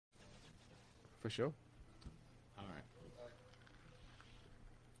For sure. All right.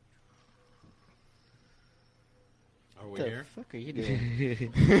 Are we What the here? fuck are you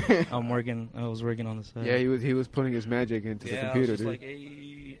doing? I'm working. I was working on the side. Yeah, he was putting his magic into the I computer, was just dude. like,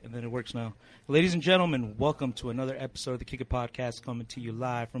 hey, and then it works now. Ladies and gentlemen, welcome to another episode of the Kick It Podcast, coming to you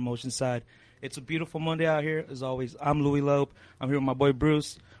live from Oceanside. It's a beautiful Monday out here. As always, I'm Louis Lope. I'm here with my boy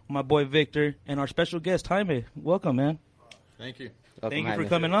Bruce, my boy Victor, and our special guest Jaime. Welcome, man. Thank you. Thank you for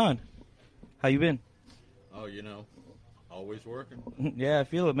coming on. How you been? Oh, always working. Yeah, I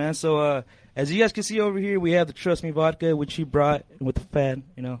feel it, man. So, as you guys can see over here, we have the Trust Me Vodka, which he brought with the fan,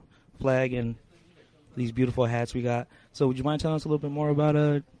 flag and these beautiful hats we got. So, would you mind telling us a little bit more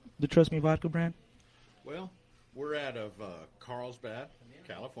about the Trust Me Vodka brand? Well, we're out of Carlsbad,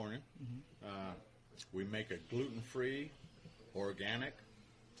 California. We make a gluten-free, organic,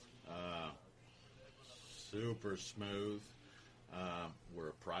 super smooth. We're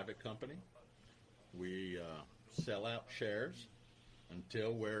a private company. We sell out shares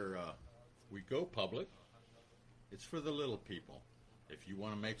until we go public. It's for the little people. If you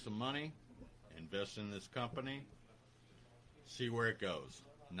want to make some money, invest in this company, see where it goes.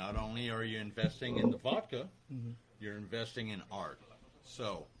 Not only are you investing in the vodka, you're investing in art.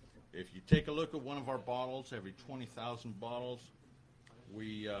 So if you take a look at one of our bottles, every 20,000 bottles,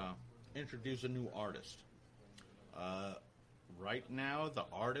 we introduce a new artist. Right now, the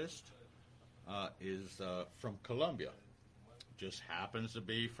artist is from Colombia. Just happens to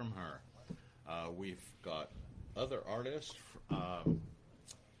be from her. We've got other artists,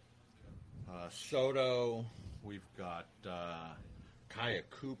 Soto. We've got Kaya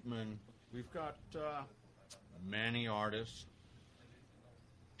Koopman. We've got many artists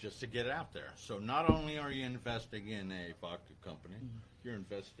just to get out there. So not only are you investing in a vodka company, you're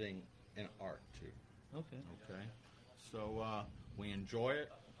investing in art too. Okay. So we enjoy it.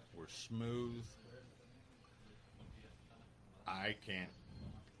 We're smooth. I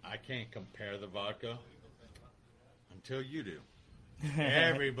can't compare the vodka until you do.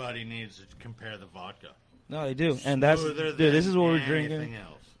 Everybody needs to compare the vodka. No, they do, and Smoother this is what we're than drinking. anything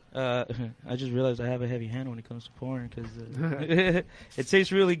else. I just realized I have a heavy hand when it comes to pouring because it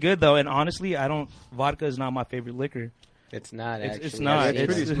tastes really good though. And honestly, vodka is not my favorite liquor. It's not, actually. It's not.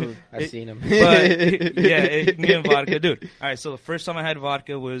 It's pretty smooth. I've seen them. But me and vodka, dude. All right, so the first time I had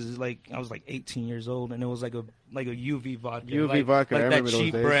vodka was I was 18 years old, and it was like a UV vodka, UV vodka, I like that remember those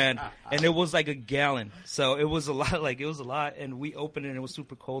cheap days. brand, and it was like a gallon. So it was a lot. And we opened it, and it was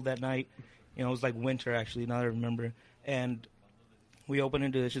super cold that night. It was like winter actually. Now that I remember, and we opened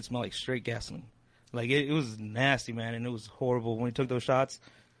into it. It smelled like straight gasoline. Like it was nasty, man, and it was horrible when we took those shots.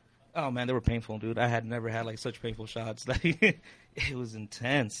 Oh, man, they were painful, dude. I had never had, such painful shots. It was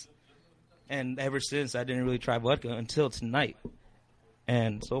intense. And ever since, I didn't really try vodka until tonight.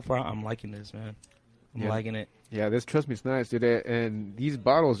 And so far, I'm liking this, man. I'm liking it. Yeah, this Trust Me is nice, dude. And these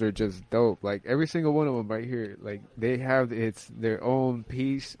bottles are just dope. Like, every single one of them right here, they have their own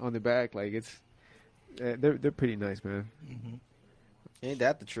piece on the back. They're pretty nice, man. Mm-hmm. Ain't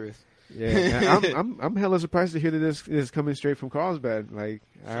that the truth? Yeah, I'm hella surprised to hear that this is coming straight from Carlsbad.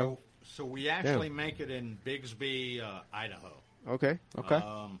 So we actually make it in Bigsby, Idaho. Okay.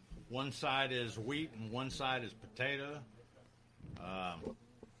 One side is wheat and one side is potato.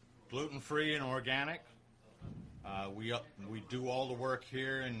 Gluten-free and organic. We do all the work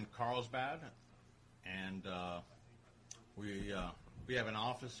here in Carlsbad, and we have an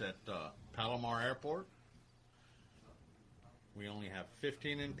office at Palomar Airport. We only have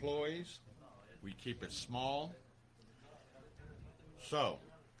 15 employees. We keep it small. So,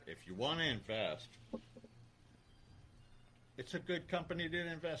 if you want to invest, it's a good company to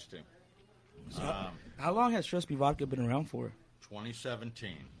invest in. How long has Trust Me Vodka been around for?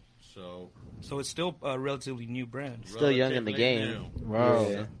 2017. So it's still a relatively new brand. Still young in the game. New. Wow.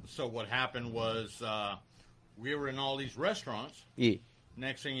 Yeah. So what happened was we were in all these restaurants. Yeah.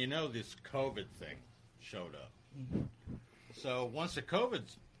 Next thing you know, this COVID thing showed up. Mm-hmm. So once the COVID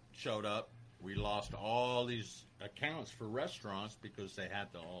showed up, we lost all these accounts for restaurants because they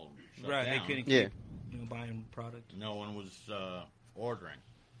had to all shut down. They couldn't Yeah. keep buying product. No one was ordering.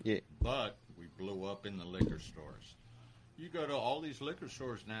 Yeah. But we blew up in the liquor stores. You go to all these liquor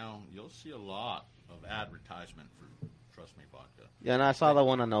stores now, you'll see a lot of advertisement for Trust Me Vodka. Yeah, and I saw the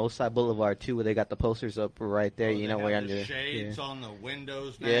one on the Oside Boulevard, too, where they got the posters up right there. They have where the under shades on the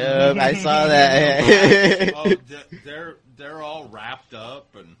windows now. Yeah, I saw that. They're all wrapped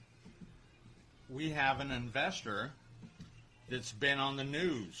up, and we have an investor that's been on the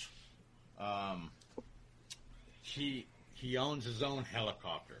news. He owns his own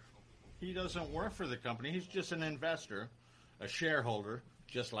helicopter. He doesn't work for the company. He's just an investor, a shareholder,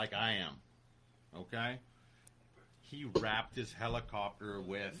 just like I am. Okay? He wrapped his helicopter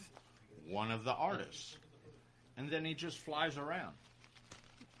with one of the artists. And then he just flies around.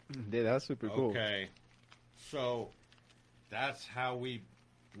 Yeah, that's super cool. Okay. So that's how we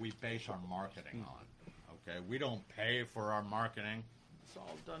base our marketing on. Okay? We don't pay for our marketing. It's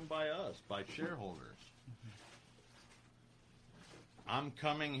all done by us, by shareholders. I'm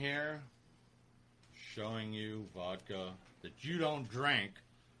coming here showing you vodka that you don't drink.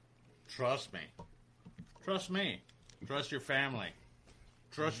 Trust me. Trust me. Trust your family.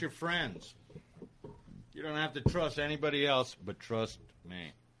 Trust your friends. You don't have to trust anybody else, but trust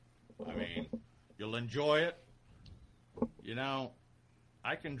me. I mean, you'll enjoy it. You know,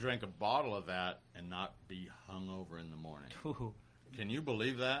 I can drink a bottle of that and not be hungover in the morning. Ooh. Can you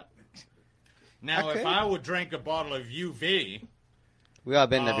believe that? Now, Okay. if I would drink a bottle of UV... We all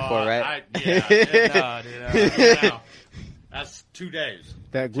been there before, right? Yeah. No, dude. You know, that's 2 days.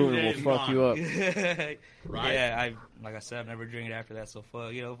 That 2 gluten will days fuck gone. you up. Right? Yeah, like I said, I've never drank it after that. So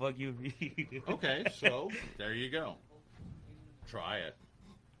fuck you. Okay, so there you go. Try it.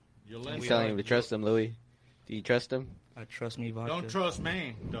 You'll He's enjoy telling it. him to trust him, Louis. Do you trust him? I trust me, vodka. Don't trust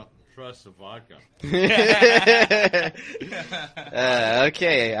me. Don't trust the vodka.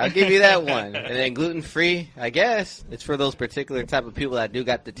 Okay, I'll give you that one. And then gluten-free, I guess. It's for those particular type of people that do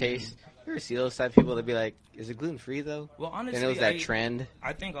got the taste. You ever see those type of people that be like, is it gluten-free, though? Well, honestly, And it was that trend.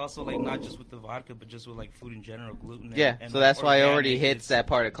 I think also like not just with the vodka, but just with like food in general, gluten. Yeah, and so that's why it already organic, hits that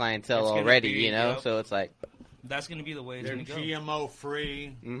part of clientele it's gonna already, be, you know? yep. So it's like, That's gonna be the way it's They're gonna go.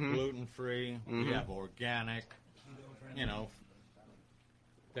 GMO-free, Mhm. gluten-free. Mhm. We have organic. You know,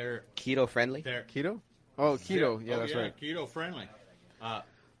 they're keto-friendly. Keto? Oh, keto. Yeah, that's right. Keto-friendly.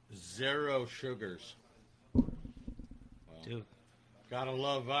 0 sugars. Dude. Gotta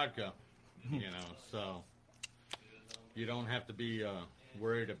love vodka. You know, so you don't have to be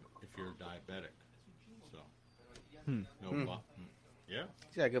worried if you're diabetic. So, no vo- Yeah.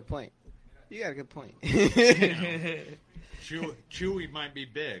 You got a good point. You got a good point. Chewy might be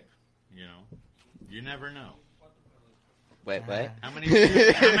big. You know, you never know. Wait, what? How many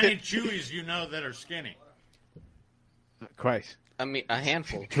Chewies you know that are skinny? Christ. I mean, a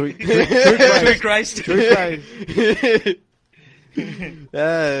handful. True Christ. Christ.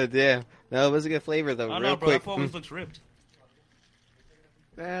 Damn. No, it was a good flavor, though. Oh Real no, bro, quick. that always looks ripped.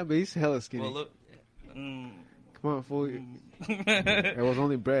 Yeah, but he's hella skinny. Well, look. Come on, fool. It's It was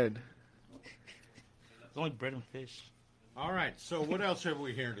only bread. only bread and fish. All right. So what else are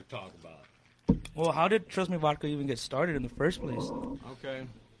we here to talk about? Well, how did Trust Me Vodka even get started in the first place? Okay.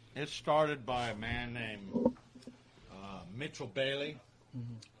 It started by a man named Mitchell Bailey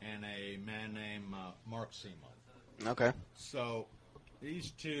and a man named Mark Semo. Okay. So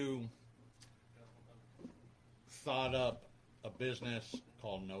these two thought up a business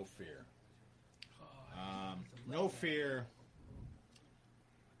called No Fear. No Fear,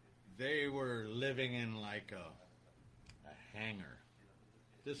 they were living in like a hangar.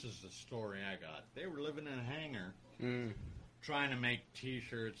 This is the story I got. They were living in a hangar trying to make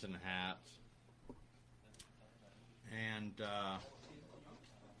T-shirts and hats. And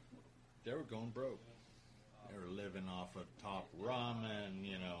they were going broke. They were living off of top ramen,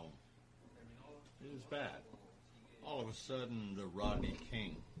 you know. It was bad. All of a sudden, the Rodney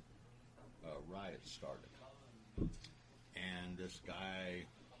King riot started. And this guy,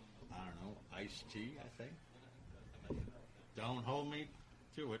 I don't know, Ice-T, I think. Don't hold me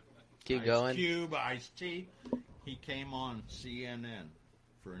to it. Keep Ice going. Cube, Ice-T. He came on CNN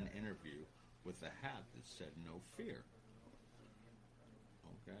for an interview with a hat that said "No Fear."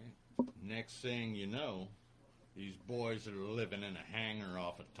 Okay. Next thing you know, these boys that are living in a hangar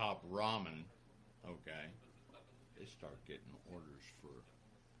off of Top Ramen, okay, they start getting orders for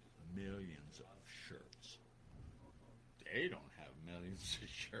millions of shirts. They don't have millions of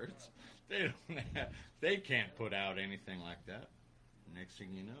shirts. They can't put out anything like that. Next thing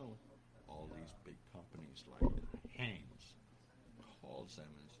you know, all these big companies like Hanes calls them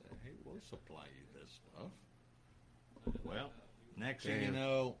and says, "Hey, we'll supply you this stuff." Well, next thing you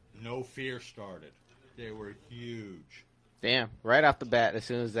know, No Fear started. They were huge. Damn. Right off the bat, as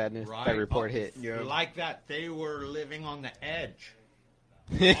soon as that Right report off- hit. Yeah. Like that, they were living on the edge.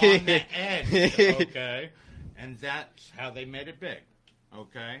 On the edge, okay? And that's how they made it big,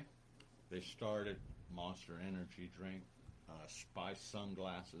 okay? They started Monster Energy drink, Spice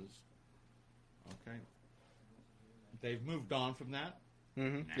sunglasses, okay? They've moved on from that.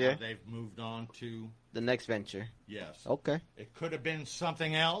 Mm-hmm. Now Yeah. they've moved on to, The next venture. yes, Okay. it could have been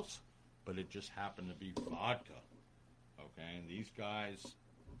something else, but it just happened to be vodka, okay? And these guys,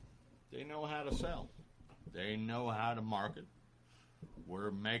 they know how to sell. They know how to market.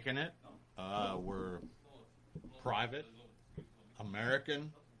 We're making it. We're private,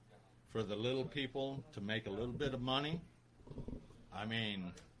 American, for the little people to make a little bit of money. I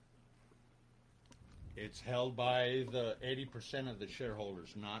mean, it's held by the 80% of the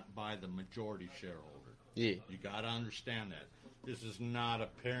shareholders, not by the majority shareholder. Yeah. You got to understand that. This is not a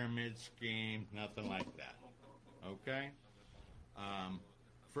pyramid scheme, nothing like that. Okay?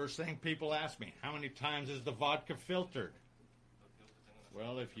 First thing people ask me, how many times is the vodka filtered?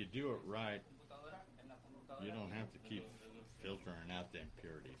 Well, if you do it right, you don't have to keep filtering out the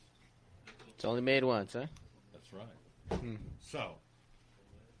impurities. It's only made once, huh? That's right. So,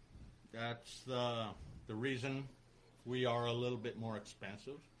 that's the reason we are a little bit more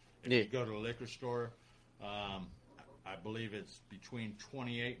expensive. If you go to a liquor store, I believe it's between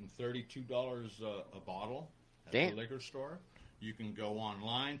 $28 and $32 a bottle at the liquor store. You can go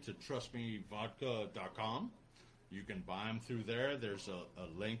online to trustmevodka.com. You can buy them through there. There's a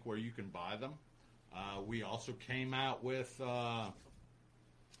link where you can buy them. We also came out with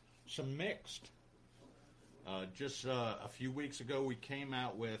some mixed. Just a few weeks ago, we came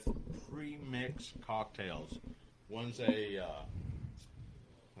out with pre-mixed cocktails. One's a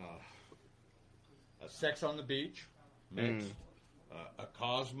Sex on the Beach mixed, a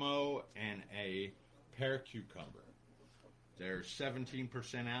Cosmo, and a pear cucumber. They're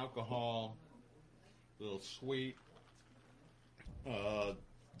 17% alcohol, a little sweet. The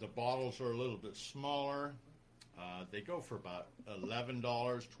bottles are a little bit smaller. They go for about $11,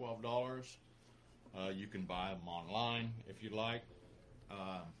 $12. You can buy them online if you like.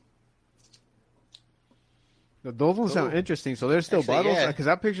 Those ones sound interesting. So they're still Actually, bottles? yeah. Because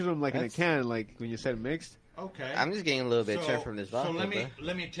I pictured them like in a can, like when you said mixed. Okay. I'm just getting a little bit turned from this vodka. So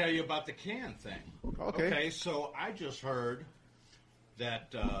let me tell you about the can thing. Okay. So I just heard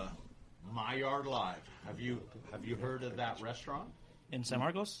that My Yard Live. Have you heard of that restaurant? In San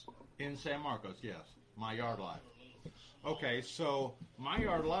Marcos? In San Marcos, yes. My Yard Live. Okay, so My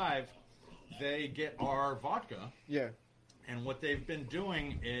Yard Live, they get our vodka. Yeah. And what they've been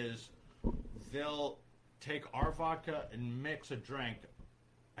doing is they'll take our vodka and mix a drink.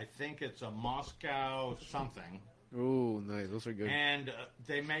 I think it's a Moscow something. Ooh, nice. Those are good. And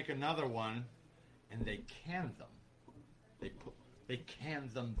they make another one, and they can them. They can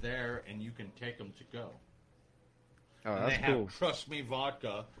them there, and you can take them to go. Oh, And that's they cool. have Trust Me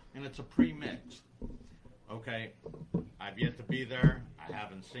vodka, and it's a pre-mix. Okay, I've yet to be there. I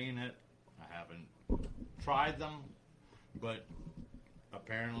haven't seen it. I haven't tried them, but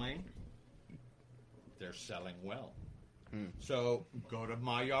apparently they're selling well. So go to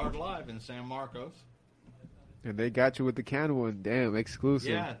My Yard Live in San Marcos. And they got you with the can one. Damn, exclusive.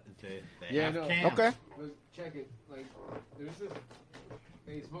 Yeah, they have no. cans. Okay. Let's check it. Like, there's this.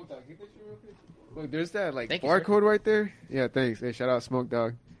 Hey, Smoke Dog, get this shit real quick. Look, there's that like Thank you, sir. barcode right there. Yeah, thanks. Hey, shout out Smoke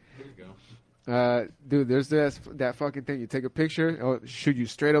Dog. There you go. Dude, there's that fucking thing. You take a picture, it'll shoot you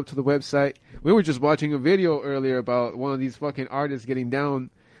straight up to the website. We were just watching a video earlier about one of these fucking artists getting down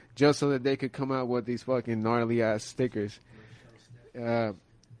just so that they could come out with these fucking gnarly ass stickers. I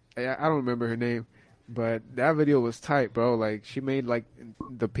don't remember her name, but that video was tight, bro. Like, she made like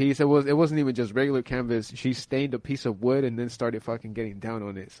the piece. It wasn't even just regular canvas. She stained a piece of wood and then started fucking getting down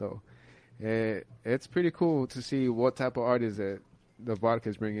on it. So it's pretty cool to see what type of artists that the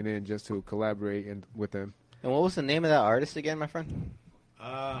vodka's bringing in just to collaborate with them. And what was the name of that artist again, my friend?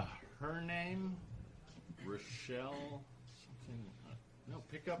 Her name, Rochelle something. No,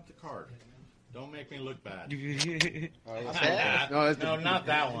 pick up the card. Don't make me look bad. No, not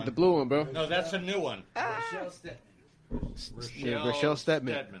that one. The blue one, bro. No, that's a new one. Rochelle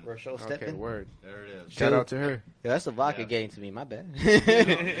Stedman. Rochelle Okay, Stephan? word. There it is. Shout out to her. Yeah, that's the vodka Yeah. getting to me. My bad.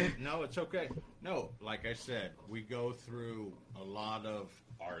 No, it's okay. No, like I said, we go through a lot of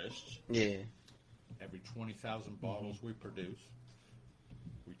artists. Yeah. Every 20,000 bottles we produce,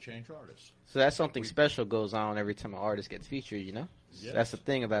 we change artists. So that's something special goes on every time an artist gets featured, you know? Yes. That's the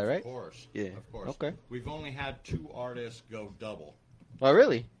thing about it, right? Of course. Yeah. Of course. Okay. We've only had 2 artists go double. Oh,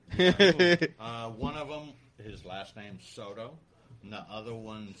 really? One of them, his last name's Soto, and the other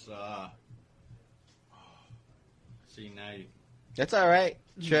one's, see now, That's all right.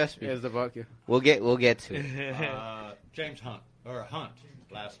 Trust me. Here's the vodka. We'll get to it. James Hunt, or Hunt,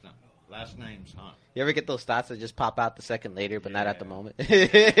 last name's Hunt. You ever get those thoughts that just pop out the second later, but not at the Yeah. moment?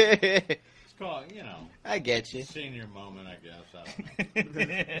 It's called, I get you. senior moment, I guess. I don't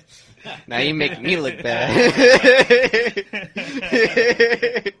know. Now you making me look bad.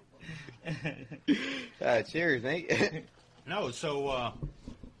 Cheers, mate. No, so,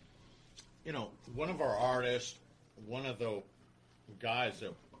 one of our artists, one of the guys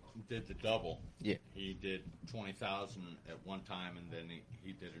that did the double. Yeah. He did 20,000 at one time, and then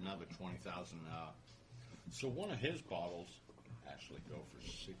he did another 20,000. So one of his bottles actually go for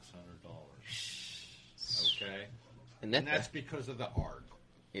 $600. Okay, And and that's because of the art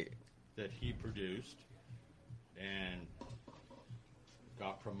Yeah. that he produced and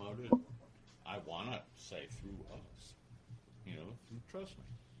got promoted. I want to say through us, through Trust Me.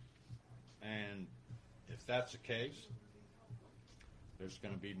 And if that's the case, there's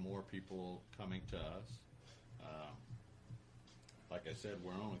going to be more people coming to us. Like I said,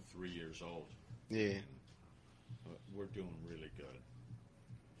 we're only 3 years old. Yeah. We're doing really good.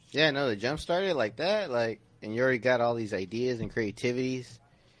 Yeah, no, the jump started like that, and you already got all these ideas and creativities.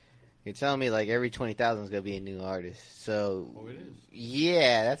 You're telling me every 20,000 is gonna be a new artist. So, it is.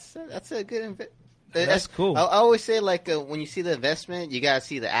 Yeah, that's a good That's cool. I always say when you see the investment, you gotta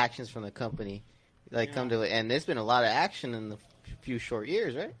see the actions from the company, come to it. And there's been a lot of action in the few short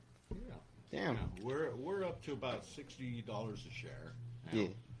years, right? Yeah. Damn. Yeah. We're up to about $60 a share. Now. Yeah.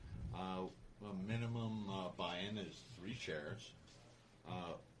 A minimum buy-in is 3 shares,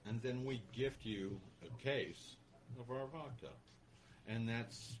 and then we gift you a case of our vodka, and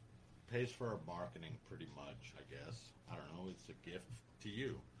that's pays for our marketing pretty much. I guess I don't know. It's a gift to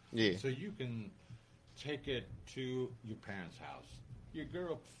you. Yeah. So you can take it to your parents' house, your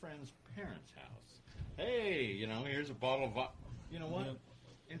girlfriend's parents' house. Hey, here's a bottle of vodka. You know what? Yep.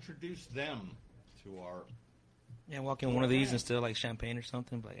 Introduce them to our. Yeah, walk in one of these and still champagne or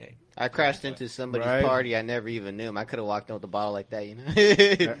something. But hey, I crashed into somebody's Right. party. I never even knew him. I could have walked in with a bottle like that,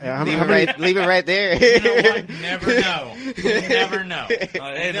 how leave it right there. You know what? Never know. You never know.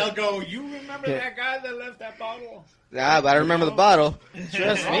 hey, They'll go, you remember that guy that left that bottle? Nah, but I remember the bottle.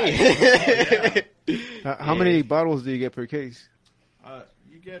 Trust me. How many bottles do you get per case?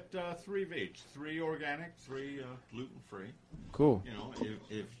 You get 3 of each. 3 organic, 3 gluten-free. Cool.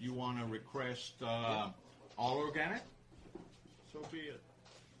 If you want to request all organic, so be it.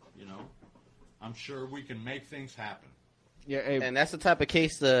 I'm sure we can make things happen. Yeah, hey, And that's the type of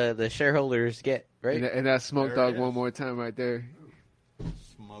case the shareholders get, right? and that smoke There dog it one is. more time right there.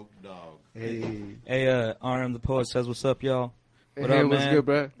 Smoked dog. Hey, RM the Poet says, "What's up, y'all? What hey, up, what's man? good,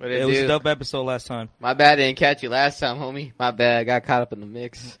 bro? But It was a dope episode last time." My bad, I didn't catch you last time, homie. My bad, I got caught up in the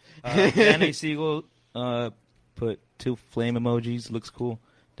mix. Danny Siegel put 2 flame emojis. Looks cool.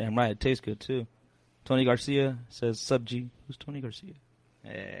 Damn right, it tastes good too. Tony Garcia says, "Sub G." Who's Tony Garcia?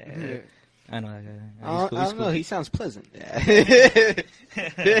 I know that guy. I He's don't know. He sounds pleasant.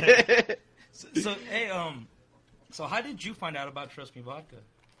 So hey, so how did you find out about Trust Me Vodka?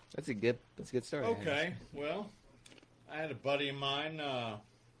 That's a good story. Okay, well, I had a buddy of mine. I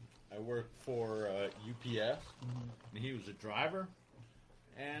worked for UPS, and he was a driver,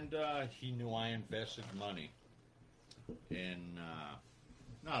 and he knew I invested money in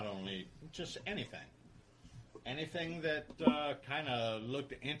not only just anything that kind of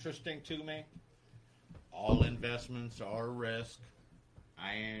looked interesting to me. All investments are risk.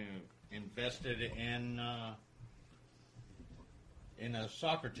 I invested in a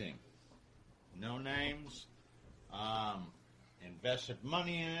soccer team. No names. Invested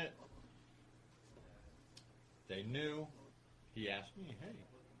money in it. They knew. He asked me, "Hey,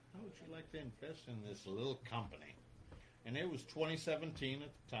 how would you like to invest in this little company?" And it was 2017 at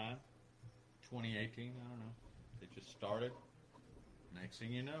the time. 2018, I don't know. They just started. Next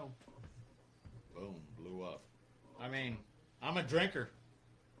thing you know, boom, blew up. I mean, I'm a drinker.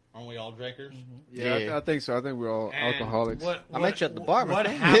 Aren't we all drinkers? Yeah, Yeah. I think so. I think we're all And alcoholics. I met you at the bar, my What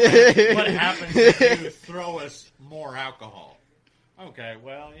friend. happens? What happens if you throw us more alcohol? Okay,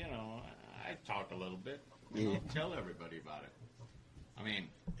 well, I talk a little bit. Tell everybody about it. I mean,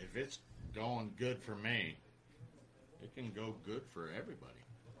 if it's going good for me, it can go good for everybody,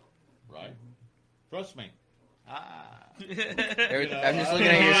 right? Trust me. I'm just looking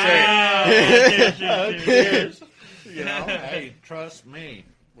at your shirt. Cheers. Hey, trust me.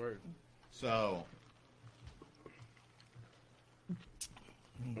 Word. So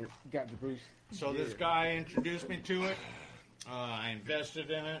Got the Bruce. So this guy introduced me to it. I invested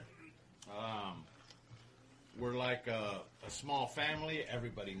in it. We're like a small family.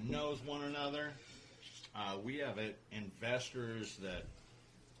 Everybody knows one another. We have investors that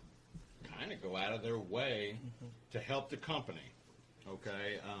kind of go out of their way to help the company.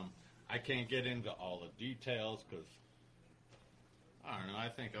 Okay? I can't get into all the details because, I don't know, I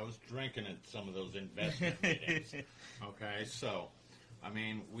think I was drinking at some of those investment meetings. Okay? So, I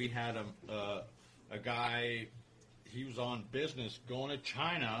mean, we had a guy, he was on business going to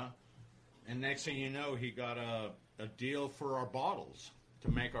China, and next thing you know, he got a deal for our bottles,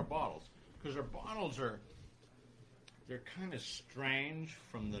 to make our bottles. Because our bottles they're kind of strange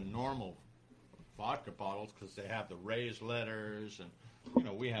from the normal vodka bottles because they have the raised letters and, you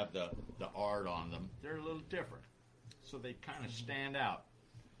know, we have the art on them. They're a little different. So they kind of stand out.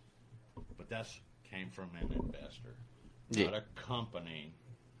 But that's came from an investor, not a company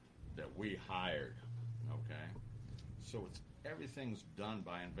that we hired, okay? So everything's done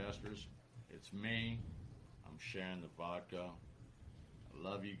by investors. It's me. I'm sharing the vodka. I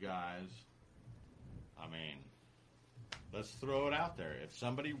love you guys. I mean, let's throw it out there. If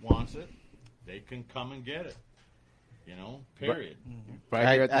somebody wants it, they can come and get it. You know, period. Right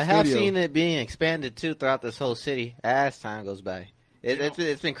here at the I have studio. seen it being expanded too throughout this whole city as time goes by.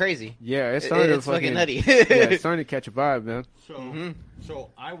 It's been crazy. Yeah, it's starting It's to fucking nutty. yeah, it's starting to catch a vibe, man. So, so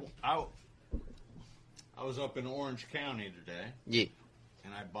I was up in Orange County today, Yeah.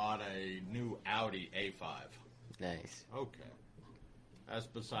 and I bought a new Audi A5. Nice. Okay, that's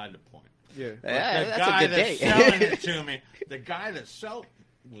beside the point. Yeah. But Yeah, the that's guy a good that's day. selling it to me, the guy that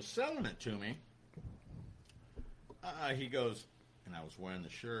was selling it to me, he goes, and I was wearing the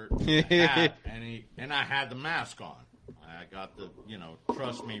shirt, and the hat, and I had the mask on. I got the, you know,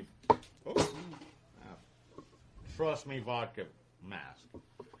 trust me vodka mask.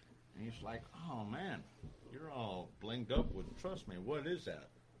 And he's like, oh man, you're all blinged up with trust me. What is that?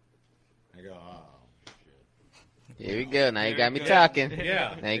 I go, oh shit. Here we go. Now you got me Very talking. good.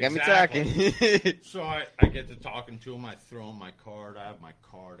 Yeah. Now you got exactly. me talking. So I get to talking to him. I throw him my card. I have my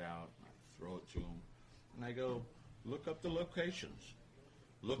card out. I throw it to him. And I go, look up the locations.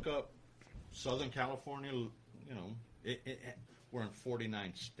 Look up Southern California, you know. We're in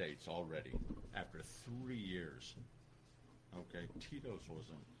 49 states already after 3 years. Okay, Tito's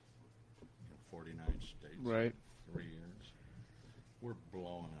wasn't in 49 states. Right. 3 years. We're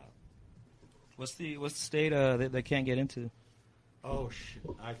blowing up. What's the state that they can't get into? Oh shit!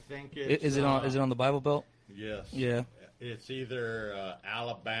 I think it's Is it on the Bible Belt? Yes. Yeah. It's either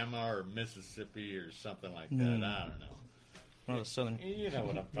Alabama or Mississippi or something like that. I don't know. Oh, southern. You know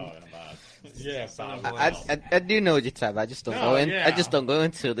what I'm talking about. Yeah, I do know what you're talking about. I just don't go in. yeah. I just don't go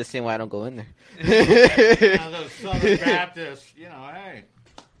into the same way I don't go in there. Now, those Southern Baptists, you know, hey,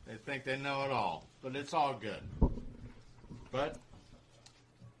 they think they know it all, but it's all good. But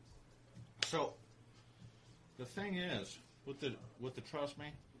so the thing is, with the trust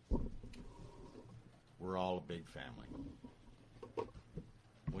me, we're all a big family.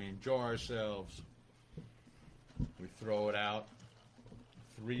 We enjoy ourselves. We throw it out.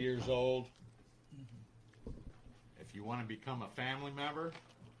 3 years old. If you want to become a family member,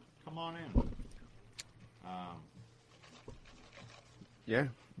 come on in. Yeah.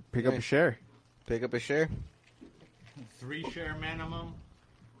 Pick up a share. Pick up a share. 3 share minimum.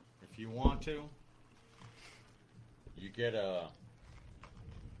 If you want to, you get a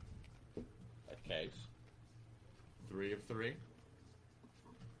case, 3 of 3,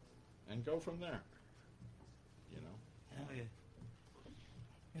 and go from there. You know. Hell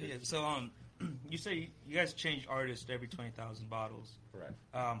yeah. Yeah. So you say you guys change artists every 20,000 bottles. Correct.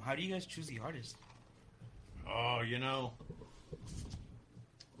 How do you guys choose the artist? Oh, you know,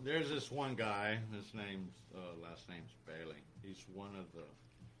 there's this one guy. His last name's Bailey. He's one of the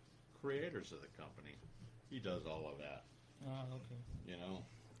creators of the company. He does all of that. Oh, okay. You know,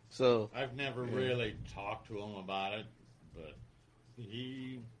 So I've never really talked to him about it, but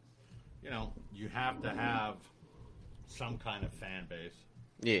he, you know, you have to have some kind of fan base,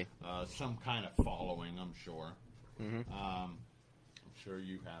 yeah, some kind of following. I'm sure. I'm sure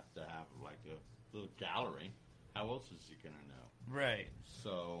you have to have like a little gallery. How else is he gonna know? Right.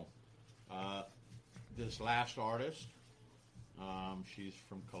 So, this last artist, she's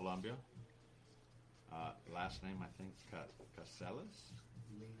from Colombia. Last name I think Casellas.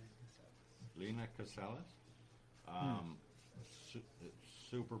 Lena Casellas.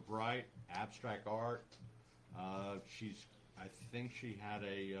 Super bright, abstract art. I think she had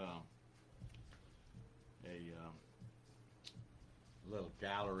a little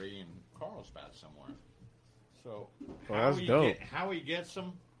gallery in Carlsbad somewhere. So Well, that's dope. how he gets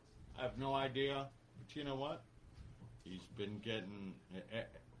them, I have no idea. But you know what? He's been getting.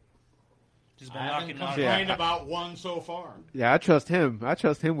 Just I been haven't knocking on. complained about one so far. Yeah, I trust him. I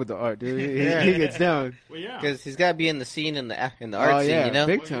trust him with the art, dude. He gets down. Well, yeah. because he's got to be in the scene in the art Oh, scene, yeah, you know.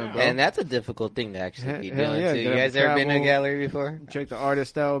 big Well, time, yeah. bro. And that's a difficult thing to actually be Hell doing yeah, too. get You them guys to ever been to a travel. gallery before? Check the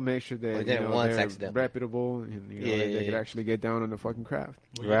artist out, make sure that We did it once they're accidentally. reputable and Yeah, they yeah, can yeah. actually get down on the fucking craft.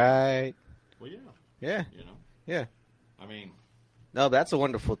 Well, yeah. Right. Well, yeah. Yeah. You know. Yeah. I mean, No, but that's a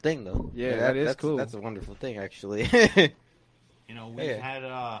wonderful thing, though. Yeah, that is that's cool. That's a wonderful thing, actually. you know,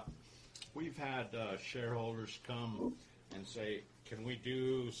 Yeah. we've had shareholders come and say, can we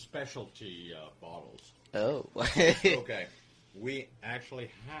do specialty bottles? Oh. Okay. We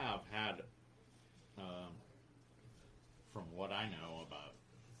actually have had, from what I know, about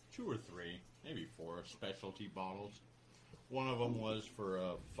 2 or 3, maybe 4 specialty bottles. One of them was for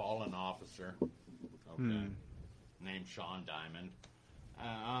a fallen officer, named Sean Diamond.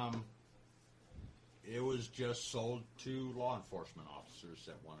 It was just sold to law enforcement officers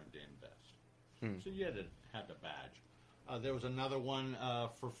that wanted to invest. So you had to have the badge. There was another one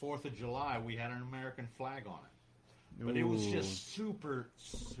for 4th of July. We had an American flag on it. But it was just super,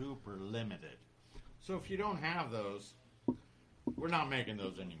 super limited. So if you don't have those, we're not making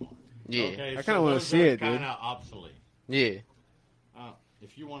those anymore. Yeah. Okay, I kind of want to see it, dude. Kind of obsolete. Yeah.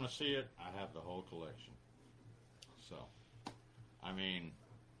 If you want to see it, I have the whole collection. So, I mean,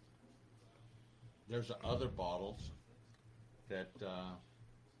 there's other bottles that,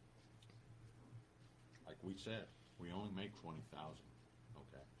 like we said, we only make 20,000.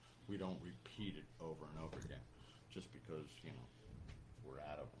 Okay, we don't repeat it over and over again, just because we're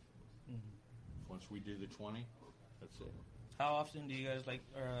out of them. Once we do the 20, that's it. How often do you guys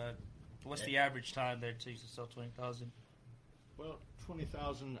what's the average time there to sell 20,000? Well,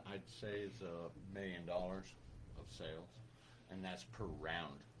 20,000, I'd say, is $1 million of sales, and that's per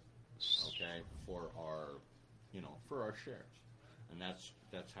round. Okay, for our shares, and that's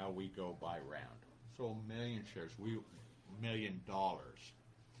how we go by round. So $1 million shares, $1 million.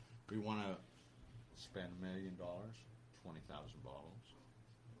 We want to spend $1 million, 20,000 bottles.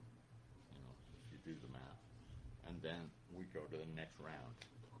 If you do the math, and then we go to the next round.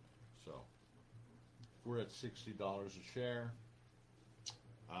 So we're at $60 a share.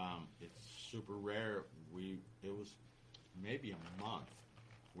 It's super rare. It was maybe a month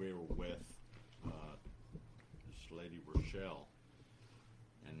we were with this lady Rochelle,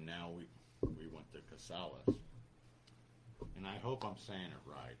 and now we went to Casales. And I hope I'm saying it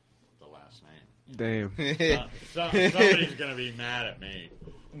right, the last name. Damn. Somebody's gonna be mad at me.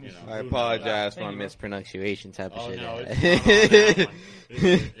 I apologize for my mispronunciation type of shit. No, it's not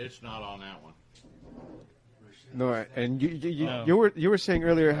on that one. It's not on that one. No, and you were saying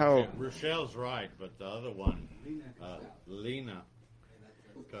earlier how Rochelle's right, but the other one, Lena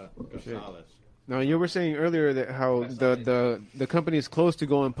Casales. No, you were saying earlier that how the company is close to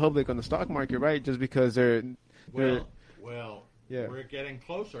going public on the stock market, right? Just because they're yeah, we're getting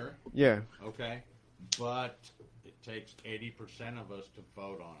closer. Yeah. Okay, but it takes 80% of us to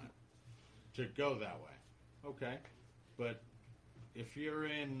vote on it to go that way. Okay, but if you're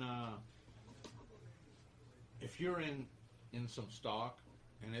in some stock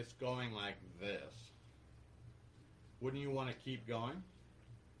and it's going like this, wouldn't you want to keep going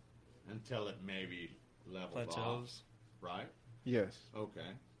until it maybe levels off, right? Yes.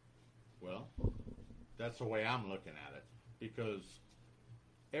 Okay. Well, that's the way I'm looking at it, because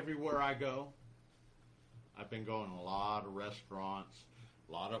everywhere I go, I've been going to a lot of restaurants,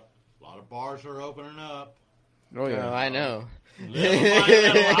 a lot of bars are opening up. Oh yeah, I know.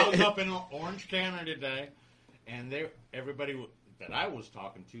 I was up in Orange County today, and everybody that I was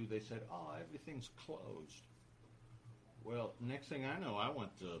talking to, they said, "Oh, everything's closed." Well, next thing I know, I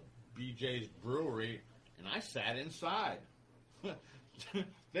went to BJ's Brewery, and I sat inside.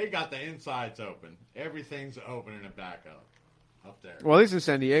 They got the insides open. Everything's opening it back up there. Well, at least in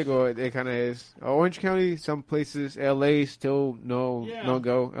San Diego, it kind of is. Orange County, some places, LA still no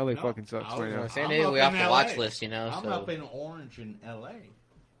go. LA fucking sucks right now. San Diego, we off the watch list, I'm so. up in Orange in LA,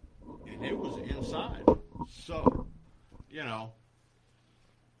 and it was inside. So, I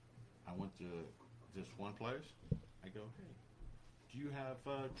went to this one place. I go, "Hey, do you have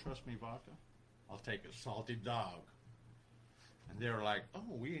Trust Me vodka? I'll take a salty dog." And they were like,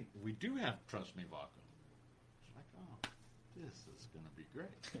 "Oh, we do have Trust Me vodka." It's like, "Oh, this is going to be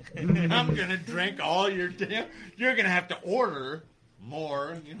great. I'm going to drink all your damn. You're going to have to order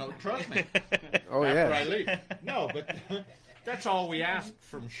more, trust me." Oh, after yeah. I leave. No, but that's all we ask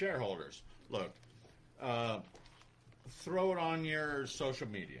from shareholders. Look, throw it on your social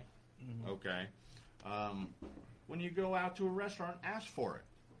media, okay? When you go out to a restaurant, ask for it,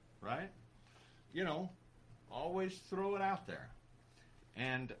 right? Always throw it out there.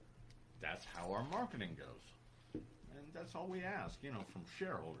 And that's how our marketing goes. And that's all we ask, from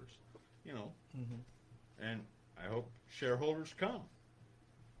shareholders, And I hope shareholders come.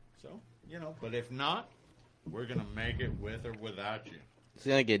 So, but if not, we're going to make it with or without you. It's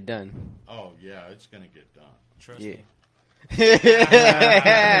going to get done. Oh, yeah, it's going to get done. Trust me. You like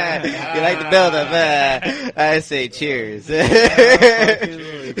the build up, I say cheers.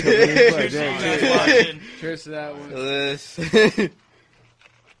 Cheers to that one.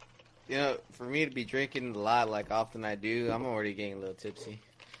 You know, for me to be drinking a lot, like often I do, I'm already getting a little tipsy.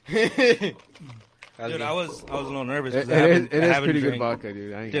 Dude, I was a little nervous. 'cause It is haven't pretty good drank- vodka,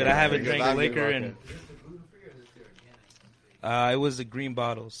 dude. Dude, I haven't drank drank liquor and it was a green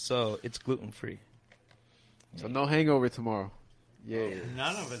bottle, so it's gluten free. So no hangover tomorrow. Yeah.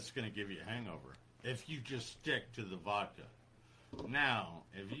 None of it's going to give you a hangover if you just stick to the vodka. Now,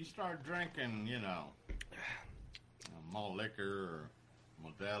 if you start drinking, malt liquor or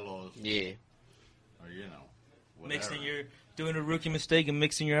Modelo's, Yeah. or whatever. You're doing a rookie mistake and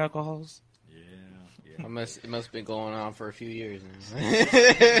mixing your alcohols. Yeah. It must have been going on for a few years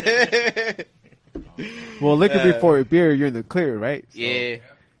now. Well, liquor before beer, you're in the clear, right? So, Yeah.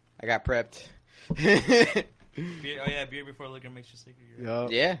 I got prepped. Beer before liquor makes you sicker.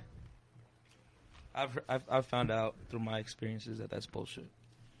 Yup. Yeah. I've found out through my experiences that that's bullshit.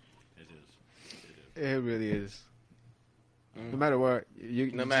 It is. It really is. No matter what, you're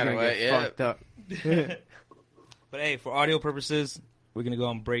No matter gonna what, get yeah. fucked up. But hey, for audio purposes, we're gonna go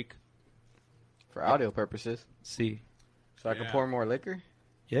on break. For audio purposes. See, So I can Yeah. pour more liquor?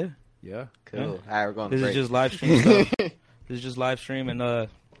 Yeah. Cool. Yeah. All right, we're going to this break. is just live stream stuff. This is just live stream, and and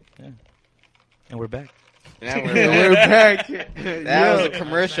we're back. Now And we're we're back. That was a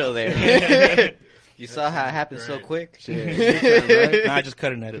commercial there. You saw how it happened so Great. quick? Shit. Nah, I just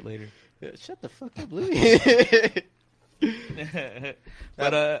cut an edit later. Shut the fuck up, Louis.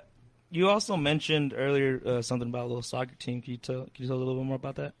 But you also mentioned earlier something about a little soccer team. Can you tell a little bit more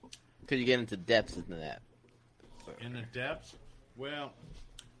about that? Could you get into depths into that? In the depths, well,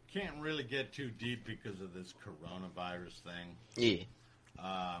 can't really get too deep because of this coronavirus thing. Yeah.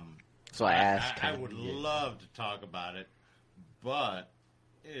 Um, So I asked. I would love to talk about it, but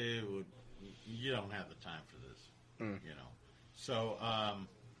it would. You don't have the time for this, So,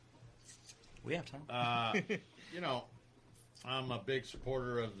 We have time. I'm a big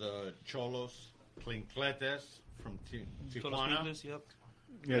supporter of the Cholos Plincletes from Tijuana. Yep.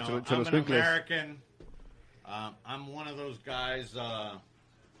 Yeah, I'm Cholos an Quinkles. American. I'm one of those guys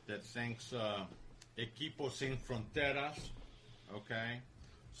that thinks equipo sin fronteras. Okay,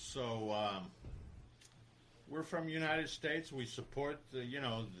 so we're from United States. We support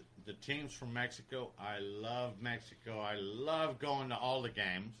the teams from Mexico. I love Mexico. I love going to all the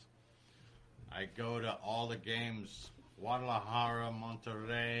games. I go to all the games. Guadalajara,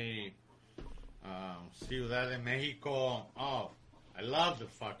 Monterrey, Ciudad de Mexico. Oh, I love the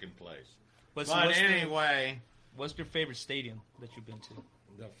fucking place. But Anyway, what's your favorite stadium that you've been to?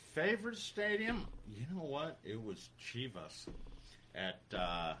 the favorite stadium, you know what? It was Chivas at.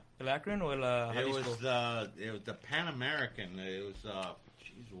 El Akron or El It Jalisco? was the Pan American. It was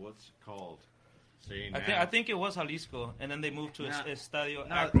what's it called? See, I think it was Jalisco, and then they moved to Estadio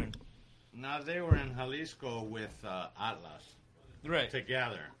No. Akron. now they were in Jalisco with Atlas Right.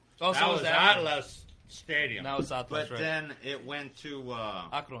 together. Oh, that so was it's Akron. Atlas Stadium. Now it's Atlas, but right. then it went to.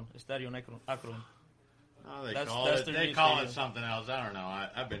 Akron. Estadio Akron. Oh, they That's call their it. They new call stadium. it something else. I don't know.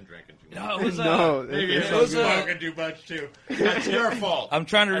 I've been drinking too much. No, it was No, Maybe it's it all was good. smoking too much too. That's your fault. I'm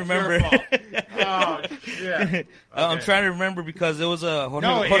trying to That's remember. Your fault. Oh shit. I'm Okay. trying to remember because it was Jorge,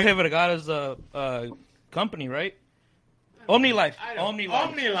 No, Jorge Vergara's company, right? OmniLife.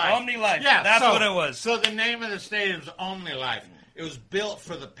 OmniLife. Yeah, that's so- what it was. So the name of the stadium's OmniLife. It was built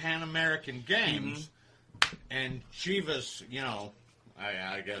for the Pan American Games, and Chivas,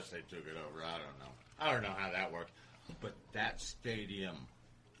 I guess they took it over. I don't know how that worked. But that stadium,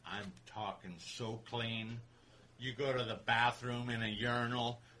 I'm talking so clean. You go to the bathroom in a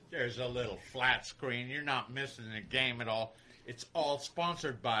urinal, there's a little flat screen. You're not missing a game at all. It's all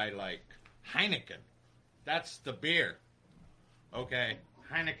sponsored by, like, Heineken. That's the beer. Okay?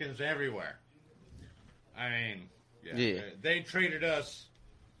 Heineken's everywhere. I mean, Yeah. they treated us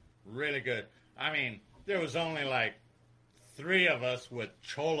really good. I mean, there was only, like, 3 of us with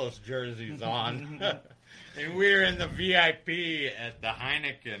Cholos jerseys on. And we were in the VIP at the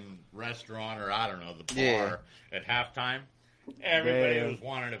Heineken restaurant, or I don't know, the bar at halftime. Everybody Damn. was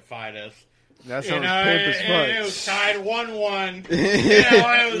wanting to fight us. That You sounds know, pimp as it fuck. was tied 1-1.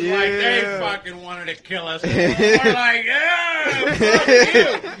 It was like they Yeah. fucking wanted to kill us. We're like, yeah, fuck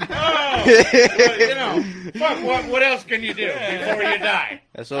you. Oh, fuck, what else can you do before you die?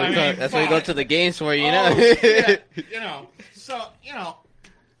 That's what I we mean, that's what we go fuck. to the games for, you Oh, know. shit. So,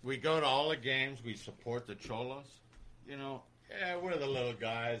 we go to all the games. We support the Cholos. We're the little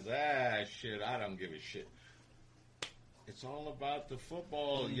guys. Shit, I don't give a shit. It's all about the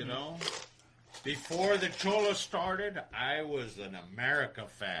football, Before the Cholos started, I was an America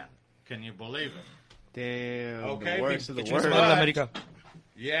fan. Can you believe it? Damn. Okay, The worst of the but- worst. America.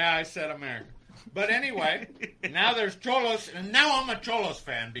 Yeah, I said America. But anyway, now there's Cholos, and now I'm a Cholos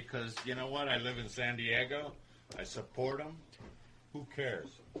fan because you know what? I live in San Diego. I support them. Who cares?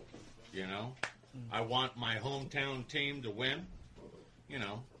 You know, I want my hometown team to win. You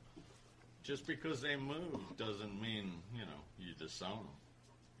know, just because they moved doesn't mean you disown them.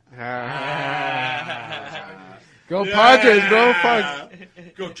 Go Padres, bro! Fuck.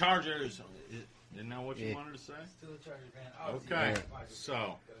 Go Chargers. Isn't that what you wanted to say? Still a Chargers fan. Okay,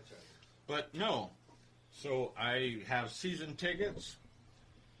 so, but no, so I have season tickets.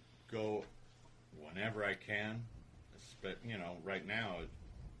 Go whenever I can, but right now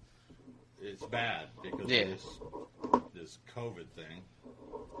it's bad because of this COVID thing.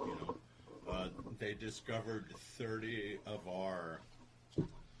 They discovered 30 of our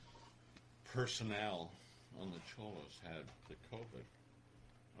personnel on the Cholos had the COVID.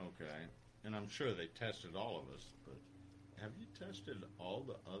 Okay. And I'm sure they tested all of us, but have you tested all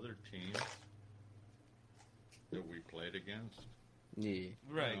the other teams that we played against? Yeah.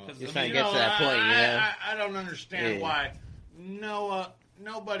 Right. You're trying to get to that point, I don't understand why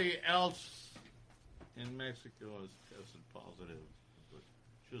nobody else in Mexico has tested positive, but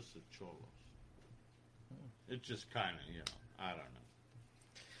just the Cholos. It's just kind of, I don't know.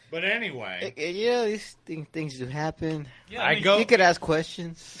 But anyway, these things do happen. Yeah, I mean, You could ask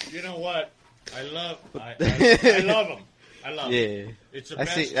questions. You know what? I love them. I love them. It's the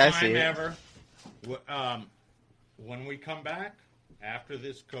best time ever. When we come back after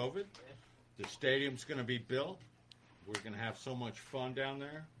this COVID, the stadium's going to be built. We're going to have so much fun down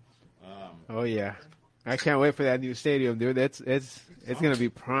there. Oh yeah, I can't wait for that new stadium, dude. It's going to be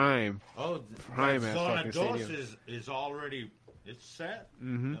prime. Oh, prime at Zona fucking Dos stadium. is already. It's set.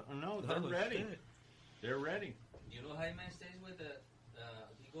 Mm-hmm. No, they're ready. Shit. They're ready. You know Jaime stays with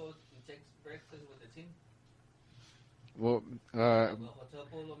he goes and takes breakfast with the team. Well, Hotel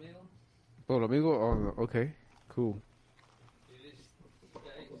Polo Amigo. Polo Amigo. Oh, okay, cool.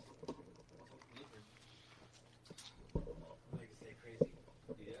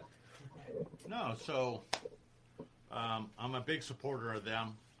 No, so I'm a big supporter of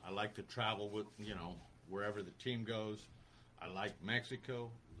them. I like to travel with, wherever the team goes. I like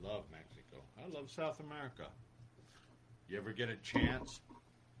Mexico. Love Mexico. I love South America. You ever get a chance?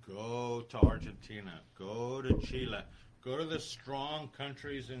 Go to Argentina. Go to Chile. Go to the strong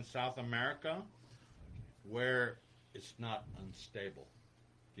countries in South America where it's not unstable.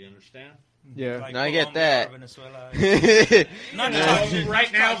 Do you understand? Yeah. Like No, I get Colombia that. or Venezuela. Not talking-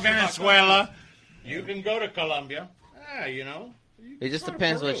 right now, talking about Venezuela. You can go to Colombia. You It just go to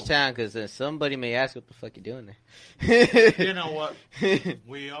depends Peru. which town, because somebody may ask what the fuck you doing there. You know what?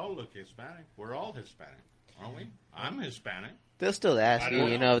 We all look Hispanic. We're all Hispanic, aren't we? I'm Hispanic. They'll still ask I you,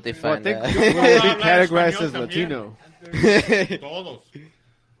 don't know. if they Well, I find think out. we'll be Habla categorized español as también. Latino. Todos.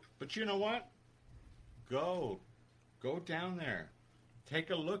 But you know what? Go down there. Take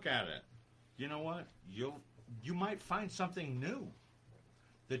a look at it. You know what? You might find something new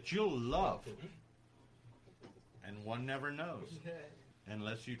that you'll love. And one never knows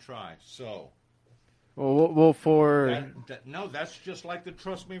unless you try. So, Well, for that's just like the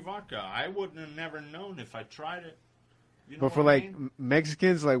Trust Me vodka. I wouldn't have never known if I tried it. You know but for what I like mean?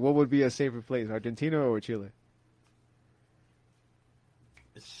 Mexicans, like what would be a safer place, Argentina or Chile?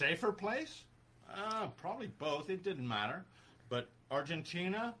 A safer place? Probably both. It didn't matter. But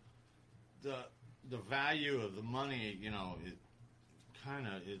Argentina, the value of the money,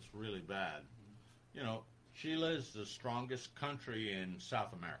 it's really bad. Chile is the strongest country in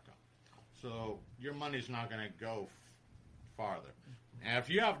South America. So your money's not going to go farther. And if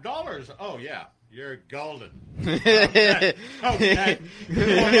you have dollars, oh yeah, you're golden. Okay.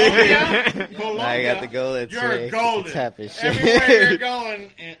 Colombia, I got the golden. you're golden. Tap his shit. Everywhere you're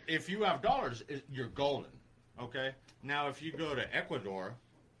going, if you have dollars, you're golden. Okay? Now, if you go to Ecuador,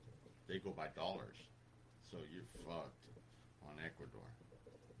 they go by dollars. So you're fucked on Ecuador.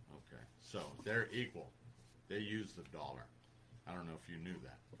 Okay. So they're equal. They use the dollar. I don't know if you knew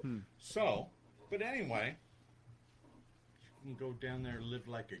that. So, but anyway, you can go down there and live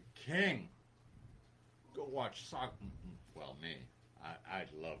like a king. Go watch soccer. Well, me. I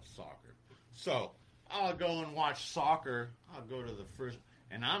love soccer. So, I'll go and watch soccer. I'll go to the first.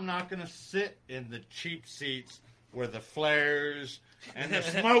 And I'm not going to sit in the cheap seats where the flares and the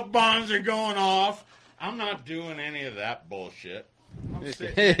smoke bombs are going off. I'm not doing any of that bullshit.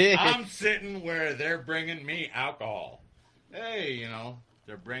 I'm sitting where they're bringing me alcohol. Hey,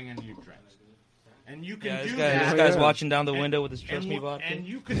 they're bringing you drinks. And you can do This that. guy's watching down the window with his Trust Me vodka. And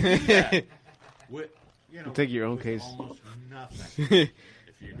you can do that with, Take your own with case. almost nothing if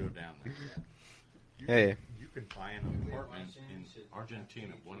you go down there. Hey. You can buy an apartment in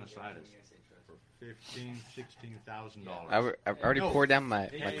Argentina, Buenos Aires, for $15,000-$16,000. I've already poured down my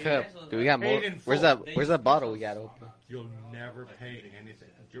cup. Do we got more? Paid in Where's full. that bottle we got open? You'll never pay anything.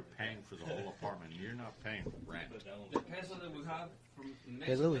 You're paying for the whole apartment. You're not paying rent. The peso that we have from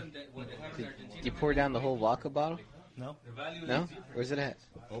Hey, Louis. Mexico, that what they have in Argentina. You pour down the whole vodka bottle? No, The value No? is different. Where's it at?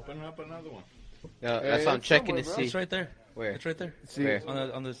 Open up another one. No, that's what I'm it's checking to somewhere, see. it's right there. Where? It's right there. See, Where?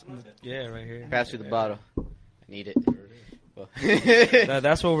 On the yeah, right here. Pass me the bottle. I need it. Well,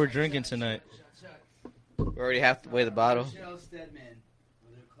 That's what we're drinking tonight. we already halfway the bottle. Michelle Stedman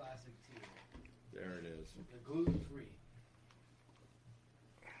with her classic tea. There it is. The gluten-free.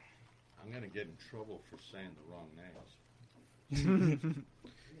 I'm going to get in trouble for saying the wrong names.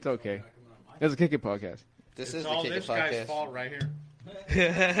 it's okay. It's a Kick It podcast. This It's is the all Kick It this guy's Podcast. fault right here.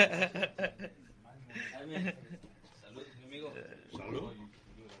 Jaime, salud, amigo. Salud.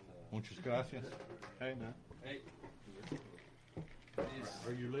 Muchas gracias. Hey, now. Hey.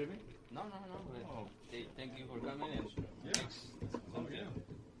 Are you leaving? No, no, no. Oh. Thank you for coming. And Oh, yeah.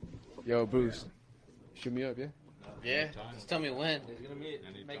 Yo, Bruce, shoot me up, yeah. Yeah, just tell me when. it's gonna make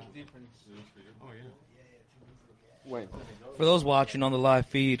Anytime. a difference. Oh, yeah. When? For those watching on the live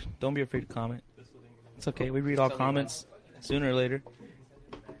feed, don't be afraid to comment. It's okay. We read all comments sooner or later.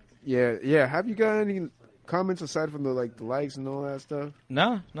 Yeah. Have you got any comments aside from the likes and all that stuff?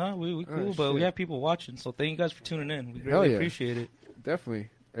 No, we cool, Oh, but we shit. have people watching, so thank you guys for tuning in. We Hell greatly yeah. appreciate it. Definitely.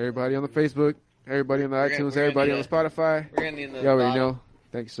 Everybody on the Facebook, everybody on the We're iTunes, gonna everybody need on the Spotify. We're gonna need the You already bottle. know.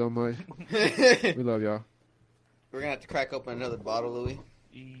 Thank you so much. We're We love y'all. gonna have to crack open another bottle, Louis.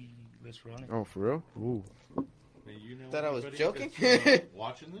 Let's run it. Oh, for real? Ooh. Hey, you know Thought I was anybody joking? that's,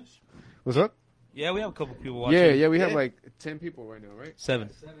 watching this? What's up? Yeah, we have a couple people watching. Yeah, we have Yeah. like 10 people right now, right? Seven.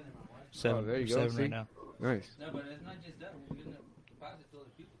 Oh, there you go. Seven See? right now. Nice. No, but it's not just that. We're gonna pass it to other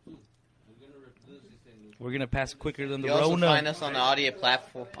people too. We're gonna reproduce this thing. We're gonna pass quicker than the You also Rona. find us on the audio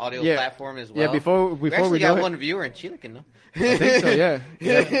Yeah. platform as well. Yeah, before we we actually know got it, one viewer in Chilican, though. I think so. Yeah.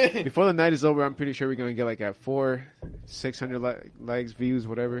 Before the night is over, I'm pretty sure we're gonna get like at 600 likes, views,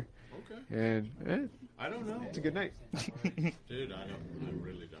 whatever. Okay. And I don't know. it's a good night. Dude, I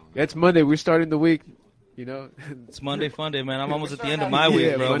really don't know. It's Monday. We're starting the week. You know. It's Monday Fun Day, man. I'm almost at the end of my week,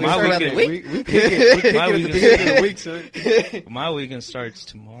 Yeah, bro. Monday My start out weekend, the We kick it. We kick My it at the weekend- beginning of the week, son. my weekend starts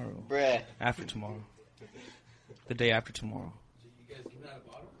tomorrow. Bruh. After tomorrow. The day after tomorrow. You guys give out a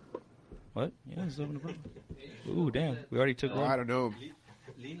bottle? What? Yeah, it's open the bottle. Ooh, damn. We already took Oh, I one. don't know.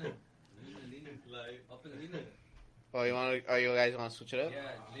 Lina. Like, open Lina. Oh, you guys want to switch it up?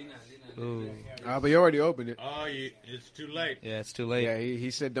 Yeah, Lina. Ooh. But you already opened it. Oh, it's too late. Yeah, it's too late. Yeah, he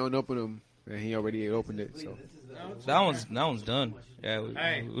said don't open them, and he already opened it. So That one's done. Yeah.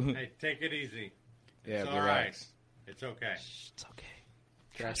 Hey, take it easy. yeah, It's all relax. right. It's okay. It's okay.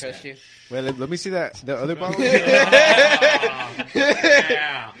 Can I trust you? Wait, let me see the other bottle. Yeah.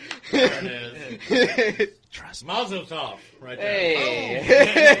 There it is. Trust me. Mazel tov. Right there.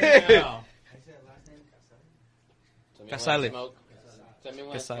 Hey. Yeah. Casale. Tell me when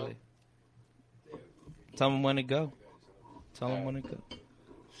to Casale. smoke. Tell them when to go. Tell them when to go.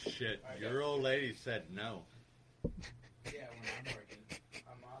 Shit, your old lady said no. Yeah, when I'm working.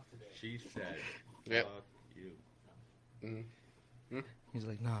 I'm off today. She said, Yep. fuck you. He's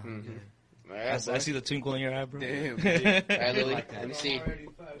like, nah. I'm good. All I right, boy. see the twinkle in your eye, bro. Damn, All right, Louis. Let me see. Already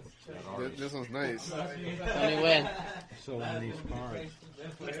fucked. this one's nice. Tell me when. So on these cards.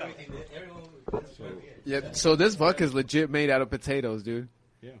 So, Yeah, so this vodka is legit made out of potatoes, dude.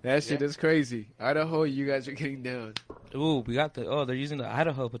 yeah. That shit is crazy. Idaho, you guys are getting down. Ooh, we got the. Oh, they're using the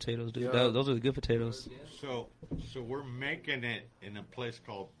Idaho potatoes, dude. Yeah. Those are the good potatoes. So we're making it in a place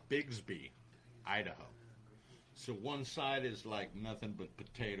called Bigsby, Idaho. So one side is like nothing but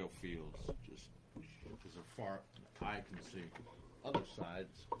potato fields, just as far I can see. Other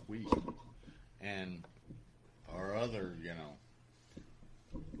side's wheat, and our other,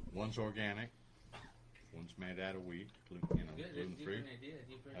 one's organic, one's made out of wheat, gluten free.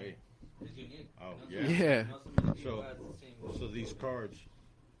 Hey, It's unique. oh Not yeah. Yeah. so many people So- have the same. So these cards,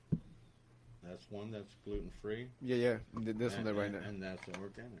 that's one that's gluten free. Yeah. This one there right now. And that's the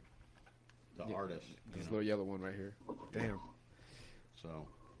organic. The Yeah, artist. This little yellow one right here. Damn. So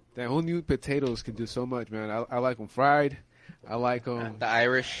That whole new potatoes can do so much, man. I like them fried. I like them. The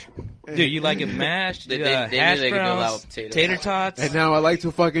Irish. Dude, you like it mashed? They Yeah, knew hash they could do a lot browns, with potatoes. tater tots. And now I like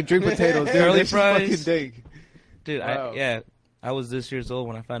to fucking drink potatoes. Dude, Curly this is fries. fucking dank. Dude, Wow. I was this years old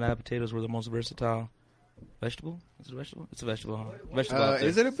when I found out potatoes were the most versatile vegetable. Is it a vegetable? It's a vegetable, huh? Vegetable. out there.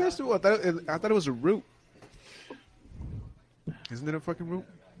 Is it a vegetable? I thought it was a root. Isn't it a fucking root?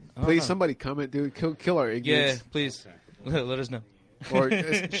 I don't Please, know. somebody comment, dude. Kill our Yeah, ignorance. please. Let us know. Or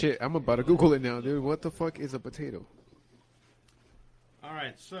shit, I'm about to Google it now, dude. What the fuck is a potato? all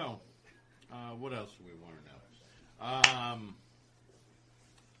right, so What else do we want to know?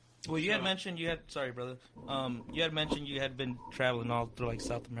 Well, you had mentioned you had. Sorry, brother. You had mentioned you had been traveling all through like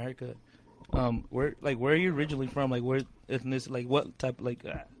South America. Where are you originally from? Like, where ethnicity? Like, what type? Like,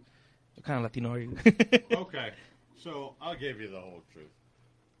 what kind of Latino are you? Okay, so I'll give you the whole truth.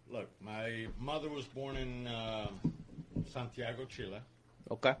 Look, my mother was born in Santiago, Chile.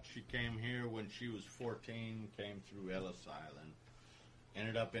 Okay. She came here when she was 14, came through Ellis Island,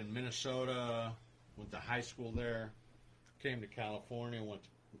 ended up in Minnesota, went to high school there, came to California, went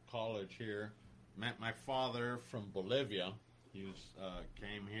to college here, met my father from Bolivia. He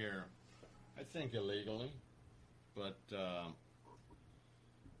came here, I think illegally, but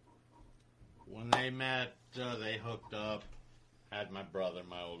when they met, they hooked up, had my brother,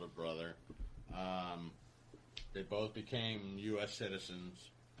 my older brother. They both became U.S.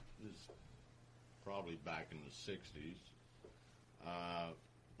 citizens. This is probably back in the 60s.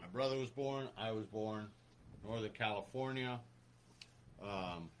 My brother was born, I was born, Northern California.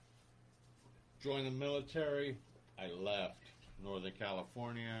 Joined the military. I left Northern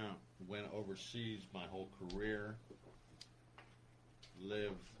California, went overseas my whole career,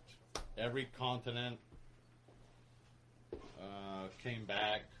 lived every continent, came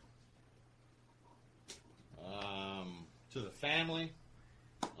back to the family.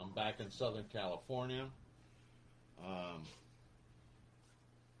 I'm back in Southern California.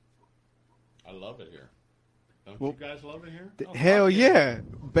 I love it here. Don't you guys love it here? Hell yeah.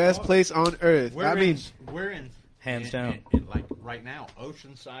 Best place on earth. We're in Hands down. like right now,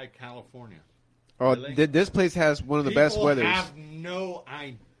 Oceanside, California. Oh, Really? this place has one of the best weathers. People have no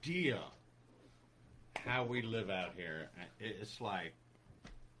idea how we live out here. It's like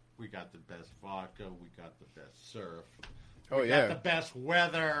we got the best vodka, we got the best surf, Oh we yeah. got the best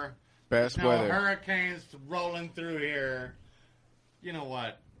weather. Best No weather. hurricanes rolling through here. You know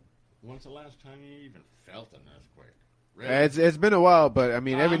what? When's the last time you even felt an earthquake? Really? It's been a while, but I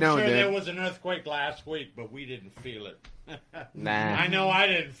mean every now I'm and sure then. there was an earthquake last week, but we didn't feel it. Nah. I know I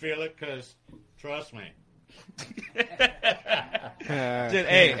didn't feel it because, trust me. Dude,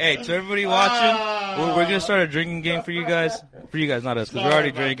 hey, to everybody watching, we're gonna start a drinking game for you guys. For you guys, not us, because we're already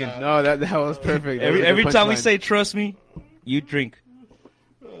Sorry about drinking. that. No, that was perfect. That was a Every good time we punchline. say "trust me," you drink.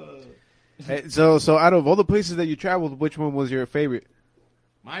 Hey, so out of all the places that you traveled, which one was your favorite?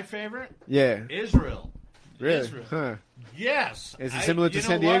 My favorite? Yeah, Israel. really? Israel. Huh? Yes. Is it similar to you know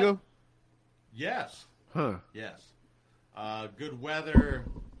San what? Diego? Yes. Huh? Yes. Good weather,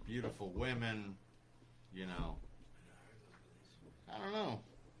 beautiful women, you know. I don't know.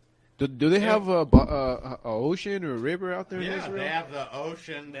 Do they have a ocean or a river out there in Yeah, Israel? they have the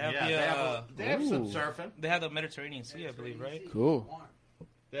ocean. They have They have some Ooh. surfing. They have the Mediterranean Sea, I believe, right? Cool.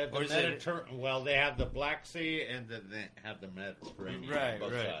 They have the Or is it- Mediterranean. Well, they have the Black Sea and then they have the Mediterranean. on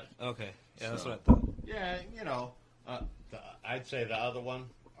both sides. Okay, yeah, that's So- what I thought. Yeah, you know, I'd say the other one,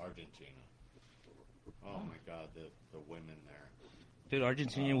 Argentina. Oh my God, the women there. Dude,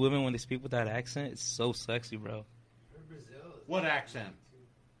 Argentinian women when they speak with that accent, it's so sexy, bro. What accent?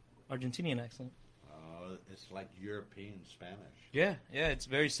 Argentinian accent. It's like European Spanish. Yeah, it's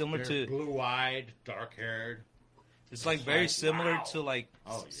very similar They're to. blue-eyed, dark-haired. It's like very like, similar wow. to like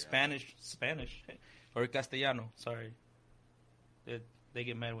Oh, yeah. Spanish, or Castellano. Sorry, they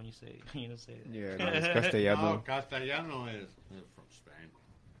get mad when you say say it. Yeah, no, it's Castellano. No, Castellano is from Spain.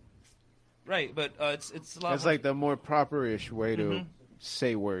 Right, but it's a lot. It's more- like the more proper-ish way to Mhm.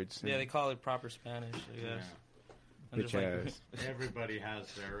 say words. yeah, they call it proper Spanish, I guess. And Bitch there's, ass. Everybody has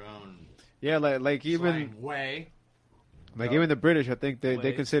their own Yeah, like even slang way. even the British, I think they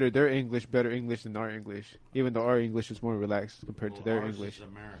Way. consider their English better English than our English, even though our English is more relaxed compared to Well, their ours English. is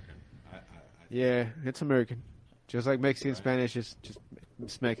American. I Yeah, it's American, just like Mexican Spanish is just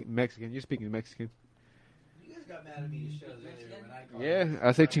Mexican. You're speaking Mexican. You guys got mad at me to show earlier when I called Yeah,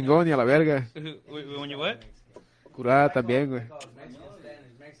 I say chingón y a la verga. when you what? Curada también, güey. I called Mexican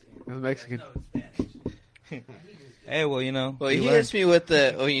Spanish Mexican. It's Mexican. No, it's Spanish. Hey, well, you know. Well, you he learn. hits me with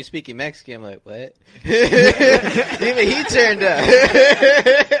the when you speak in Mexican. I'm like, what? Even he turned up.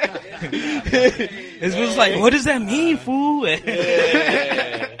 This was like, what does that mean, fool?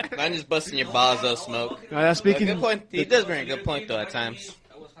 I'm just busting your balls though, smoke. Speaking. Good point. He does bring a good point though at times.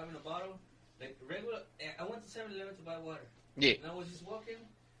 I was having a bottle, like regular. I went to 7-Eleven to buy water. Yeah. And I was just walking.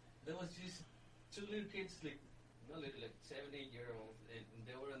 There was just two little kids, like 7-8-year-olds, and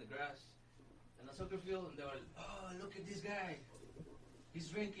they were on the grass. And I soccer field, and they were like, "Oh, look at this guy. He's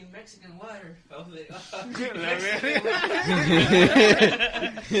drinking Mexican water." I was like, "Oh, Mexican water."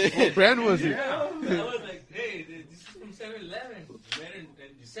 What brand was it? I was like, "Hey, this is from 7-Eleven, man, in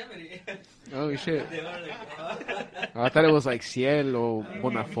Yosemite." Oh shit! They were like, I thought it was like Ciel or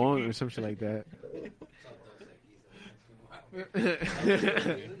Bonafont or some shit like that.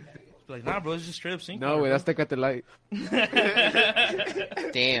 Like, nah, bro, it's just straight up sync. No, wait, that's the light.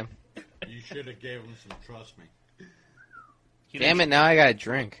 Damn. You should have gave him some trust me. Damn it, now I gotta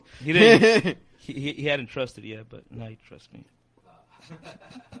drink. He didn't. He hadn't trusted yet, but now he trusts me.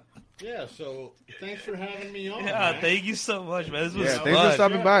 Yeah, so thanks for having me on. Yeah, man. thank you so much, man. This was Yeah, fun. thanks for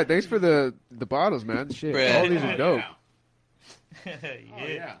stopping by. Thanks for the bottles, man. Shit, Bruh. all these are dope. Yeah. yeah. Oh,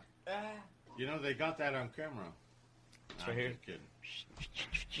 yeah. You know, they got that on camera. It's No, right I'm here. just kidding.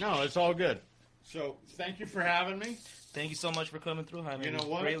 No, it's all good. So, thank you for having me. Thank you so much for coming through, Jaime. You know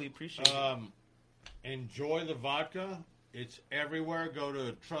what? Greatly appreciate it. Enjoy the vodka. It's everywhere. Go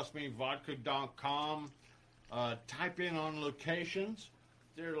to trustmevodka.com. Type in on locations.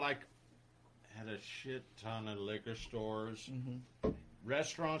 They're like at a shit ton of liquor stores. Mm-hmm.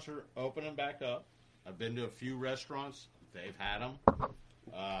 Restaurants are opening back up. I've been to a few restaurants. They've had them.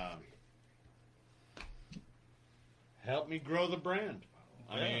 Help me grow the brand.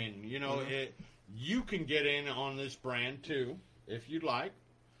 I mean, you know, you can get in on this brand too if you'd like.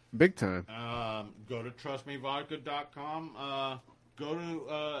 Big time. Go to trustmevodka.com. Go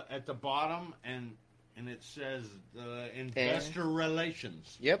to at the bottom and it says investor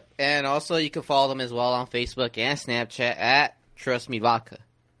relations. Yep, and also you can follow them as well on Facebook and Snapchat at Trust Me Vodka.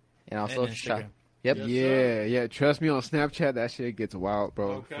 And also And shop. Instagram. Yep. Yes, Yeah. Trust me on Snapchat, that shit gets wild,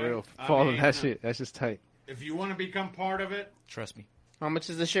 bro. Okay. For real. I Follow mean, that shit. That's just tight. If you want to become part of it, Trust me. How much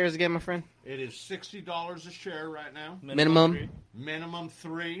is the shares again, my friend? it is $60 a share right now. Minimum? three. Minimum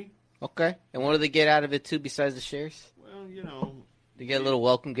 3. Okay. And what do they get out of it too besides the shares? Well, you know, They get a little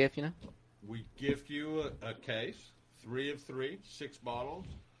welcome gift, you know? we gift you a case, 3 of 3, 6 bottles.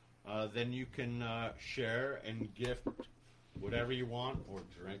 Then you can share and gift whatever you want or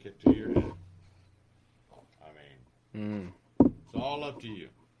drink it to your head. I mean, it's all up to you.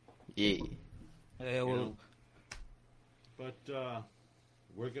 Yeah. Yeah, You well, know? But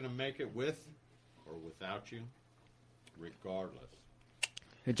we're going to make it with or without you, regardless.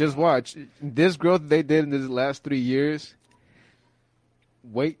 And just watch. This growth they did in these last 3 years,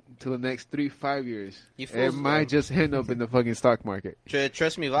 wait till the next 5 years. You It fools- might just end up in the fucking stock market.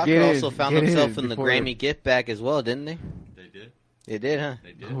 Trust Me Vodka Get in, also found get in themselves in the before- Grammy gift bag as well, didn't they? They did. They did, huh?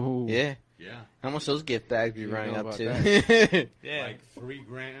 They did. Ooh. Yeah. Yeah. How much those gift bags be You running know up about to? yeah. Like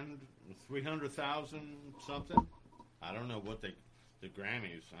 $3,000, 300,000 something. I don't know what the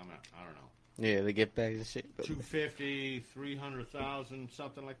Grammys. I don't know. Yeah, the gift bags and shit. 250, 300,000,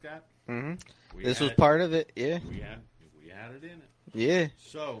 something like that. hmm We This was had- part of it, yeah. We had it in it. Yeah.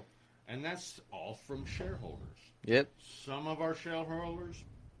 So, and that's all from shareholders. Yep. Some of our shareholders,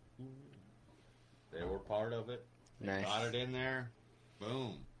 they were part of it. They Nice. got it in there.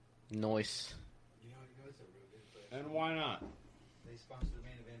 Boom. Nice. You know it's a real good question. And why not? They sponsor the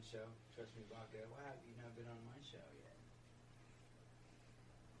main event show. Trust me, Vodka. Why have you not been on my show yet?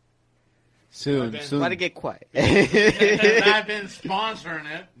 Soon, I've soon. Why'd it get quiet? Since I've been sponsoring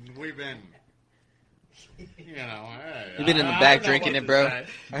it, we've been, you know, hey, You've been in the I back don't know drinking what it, to bro.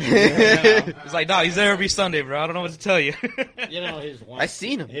 say. It's like, nah, he's there every Sunday, bro. I don't know what to tell you. You know, his wife. I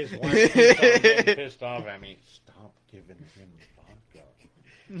seen him. His wife keeps on getting pissed off at me. Stop giving him vodka.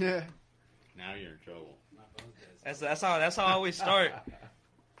 Yeah. Now you're in trouble. That's how I always start.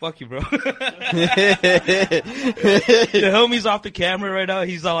 Fuck you, bro. The homie's off the camera right now.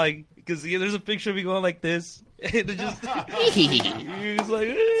 He's all like, because there's a picture of me going like this. And it just, he's like,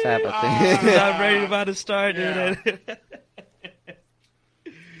 Type of thing. I'm ready about to start, Yeah. dude.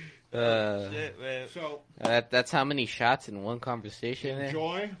 Shit, man. So that's how many shots in one conversation. there?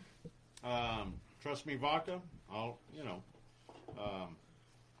 enjoy. Trust me, vodka.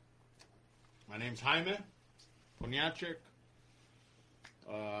 My name's Jaime Poniachik.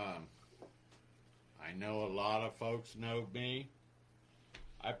 I know a lot of folks know me.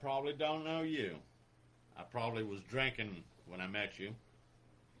 I probably don't know you. I probably was drinking when I met you.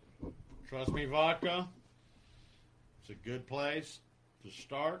 Trust me, vodka. It's a good place to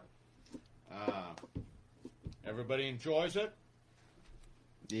start. Everybody enjoys it.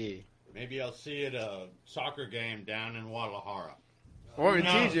 Yeah. Maybe I'll see you at a soccer game down in Guadalajara. Or in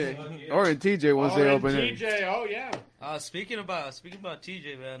No. TJ. Or in TJ once they in open it. TJ, oh yeah. Speaking about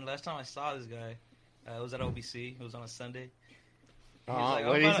TJ, man. Last time I saw this guy, it was at OBC. It was on a Sunday. like,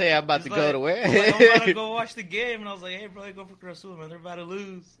 What I'm did he about say? to- I'm about he's to go like- to where? he's like, I'm about to go watch the game, and I was like, "Hey, bro, go for Cruz Azul, man. They're about to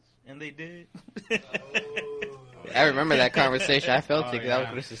lose," and they did. I remember that conversation. I felt Oh, it 'cause I was yeah.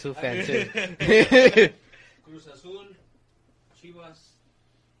 a Cruz Azul fan too. Cruz Azul, Chivas,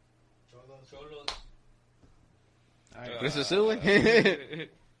 Cholos, Cruz Azul. Cruz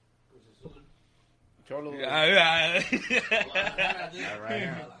Azul. Cholo. Yeah.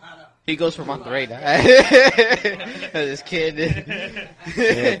 He goes for Monterrey now. This kid.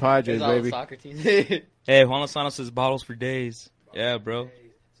 Yeah, Padres, He's on the baby. soccer team. Hey, Juan Lozano says bottles for days. Yeah, bro.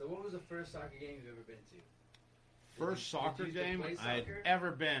 So what was the first soccer game you've ever been to? First soccer Did you game play I'd soccer?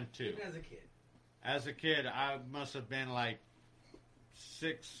 ever been to. Even as a kid. As a kid, I must have been like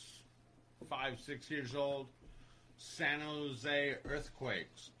 5, 6 years old. San Jose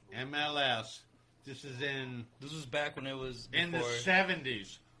Earthquakes, MLS. This is This was back when it was in the before.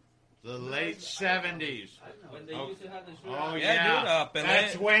 70s, the late 70s. When they used to have the Oh Yeah, yeah, dude, Pelé-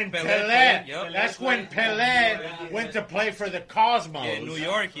 that's when Pelé Pelé. played, yep. That's when Pelé went to play for the Cosmos. Yeah, in New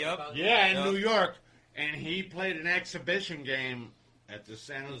York, yep. Yeah, in Yep. New York, and he played an exhibition game at the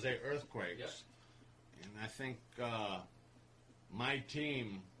San Jose Earthquakes. Yep. And I think my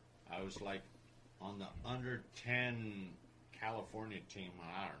team, I was like on the under 10 California team.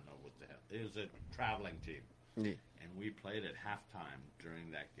 I don't know what the hell. It was a traveling team, Yeah. and we played at halftime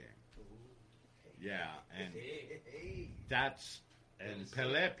during that game. Yeah, and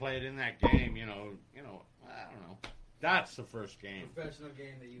Pelé played in that game. You know, I don't know. That's the first game. Professional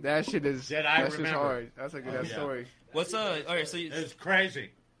game that you. That shit is. That I That's just remember. hard. That's a good ass Yeah. story. What's all right? So It was crazy.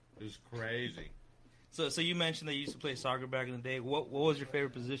 It was crazy. so you mentioned that you used to play soccer back in the day. What was your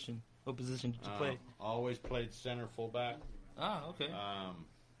favorite position? What position did you play? Always played center fullback. Ah, okay.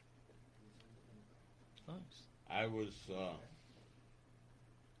 Nice. I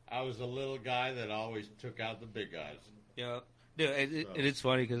was a little guy that always took out the big guys. Yeah, dude, it's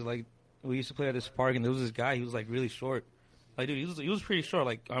funny because like we used to play at this park and there was this guy. He was like really short. Like, dude, he was pretty short.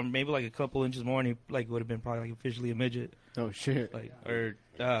 Like, maybe like a couple inches more, and he like would have been probably like officially a midget. Oh shit. Like, or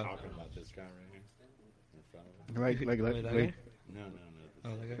Talking about this guy right here in front of us. Like wait, that like. guy? No.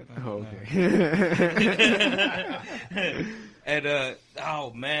 Oh, that guy? Oh, No. okay. And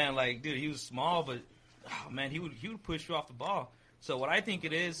oh man, like dude, he was small, but oh man, he would push you off the ball. So what I think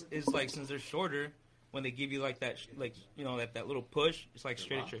it is like since they're shorter, when they give you like that, that little push, it's like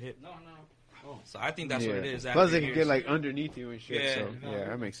straight at your hip. No. So I think that's what it is. Plus, they can years. get like underneath you and shit. Yeah. So yeah,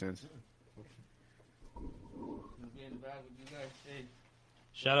 that makes sense. Be in the back with you guys. Hey,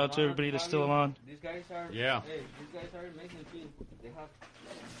 Shout out to everybody that's still on. these guys are. Yeah. Hey, these guys are amazing too. They have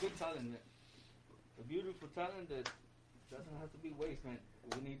good talent, man. A beautiful talent that doesn't have to be waste, man.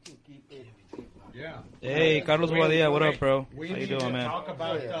 We need to keep it. Yeah. Hey, Carlos Guadia, what up, bro? We How you need doing, to man? talk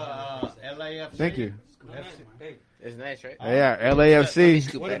about LAFC. Thank you. Hey, It's nice, right? Yeah,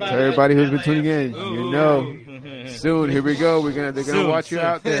 LAFC. What To about everybody who's been LAFC? tuning in, you know, soon. Here we go. They're gonna Soon, watch you soon.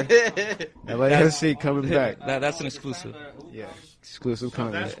 out there. LAFC coming back. That's an exclusive. Yeah, exclusive So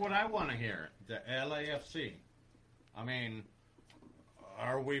content. that's what I want to hear. The LAFC. I mean,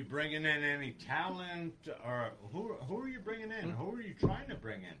 are we bringing in any talent, or who are you bringing in? Who are you trying to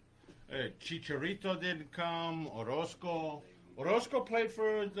bring in? Chicharito didn't come. Orozco played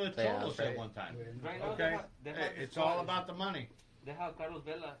for the Yeah, Cholos right. at one time. right now Okay, they have Hey, the it's squad. all about the money. They have Carlos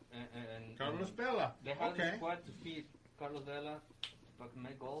Vela and Carlos Bella. They have the Okay. squad to feed Carlos Vela, fucking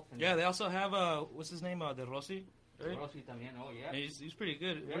make goals. And Yeah, they also have what's his name? De Rossi, right? Rossi también. Oh yeah. He's pretty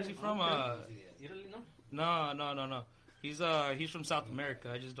good. Where's he Yeah, from? Italy, no? No. He's from South America.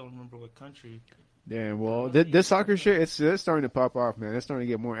 I just don't remember what country. Damn. Well, this soccer shit, it's starting to pop off, man. It's starting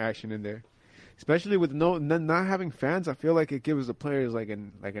to get more action in there. Especially with not having fans, I feel like it gives the players like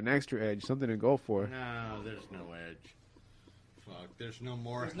an extra edge, something to go for. No, there's no edge. Fuck, there's no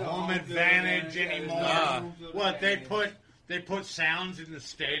more There's no home home field advantage advantage. anymore. Nah. What they put sounds in the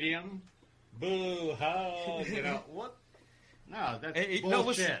stadium. Boo, ho, what? No, that's It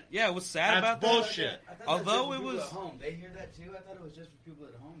bullshit. was sad That's about bullshit. I thought Although that it was was- for people at home. They hear that too. I thought it was just for people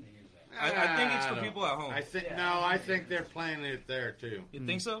at home to hear that. I think it's for don't- people at home. I think they're playing it there too. You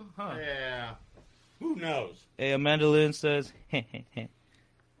think so? Huh? Yeah. Who knows? Hey, Amanda Lynn says,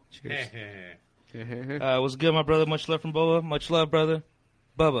 cheers. What's good, my brother? Much love from Bubba. Much love, brother.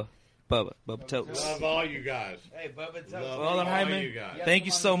 Bubba Totes. Love all you guys. Hey, Bubba, tell Love Well, all then, Jaime, you guys. thank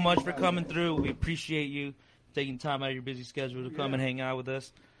you so much for coming through. We appreciate you taking time out of your busy schedule to come and hang out with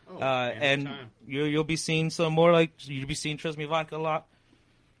us. Oh, And anytime. you'll be seeing some more, like, you'll be seeing Trust Me Vodka a lot.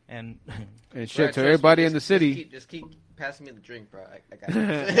 And And shit, Brad, to trust everybody me, in the just city, keep passing me the drink, bro. I got it.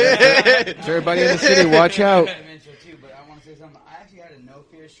 to everybody in the city, watch out. I mentioned too, but I want to say something. I actually had a No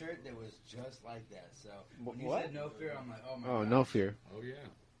Fear shirt that was just like that. So when you said No Fear, I'm like, oh my Oh, god. no fear. Oh yeah.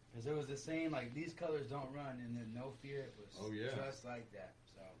 Because it was the same, like these colors don't run, and then No Fear was Oh, yeah. just like that.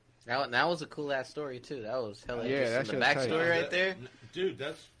 So That was a cool ass story too. That was hella Yeah, interesting. that The shit's tight. backstory right there. Dude,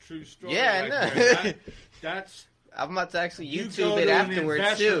 that's true story. Yeah, I right know. there. That's I'm about to actually you YouTube go it to an afterwards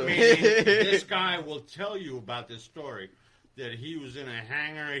investor too. meeting, this guy will tell you about this story. That he was in a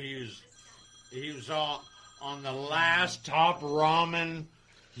hangar. He was He was on the last top ramen.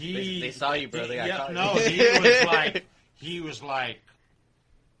 They saw you, bro. They got caught. No, he was like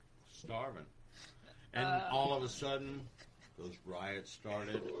starving, and all of a sudden, those riots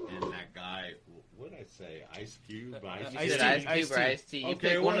started, and that guy, what did I say, Ice Cube, Ice T. You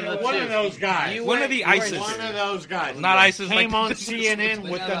Okay, pick one of those guys. One of the ISIS. One of those guys. Not ISIS. Came like on CNN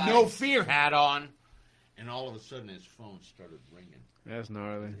with the No Fear hat on, and all of a sudden his phone started ringing. That's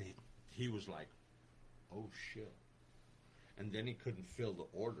gnarly. He was like, "Oh shit!" And then he couldn't fill the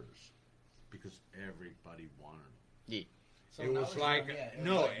orders because everybody wanted them. Yeah. So It that was like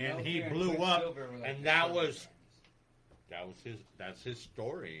and he blew up, and that's his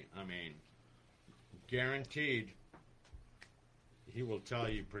story. I mean, guaranteed, he will tell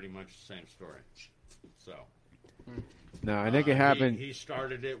you pretty much the same story. So, No, I think it happened. He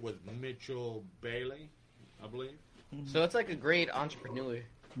started it with Mitchell Bailey, I believe. So it's like a great entrepreneur.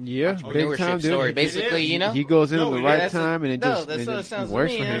 Yeah, big Entrepreneurship time, story. dude. Basically, you know. He goes in No, at the yeah, right that's time, and it just, that's it what it just sounds to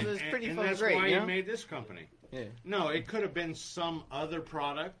works me. for It's him. pretty and fucking that's great, why you know? he made this company. Yeah. No, it could have been some other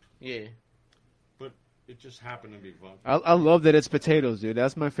product, Yeah. but it just happened to be vodka. I love that it's potatoes, dude.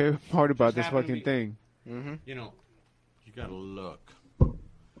 That's my favorite part about this happened to fucking be- thing. Mm-hmm. You know, you got to look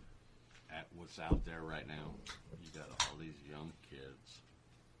at what's out there right now. You got all these young kids.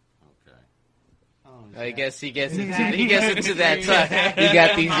 Okay. Oh, I guess he gets into that time. You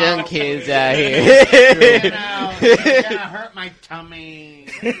got these young kids out here. You're gonna hurt my tummy.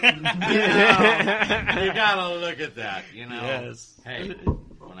 You gotta look at that. You know. Yes. Hey,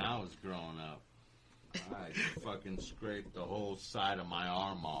 when I was growing up, I fucking scraped the whole side of my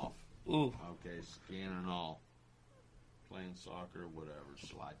arm off. Ooh. Okay, skin and all. Playing soccer, whatever,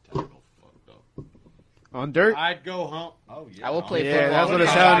 slide tackle, fucked up. On dirt? I'd go home. Oh yeah. I will play Yeah, football. that's what it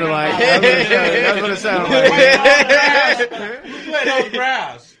sounded like. That's what it sounded like. We played on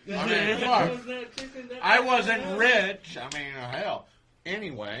grass. I mean, fuck. I wasn't rich. I mean, hell.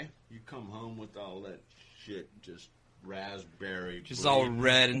 Anyway, you come home with all that shit, just raspberry. Just bleed. all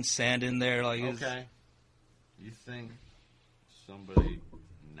red and sand in there. Like it's- Okay. You think somebody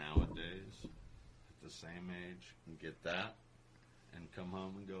nowadays at the same age can get that and come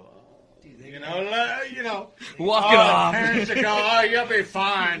home and go, oh, you know, Walk it off. parents that go, oh, you'll be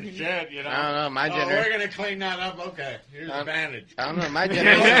fine, shit, you know. I don't know, my oh, generation. we're gonna clean that up. Okay, here's a bandage. I don't know. My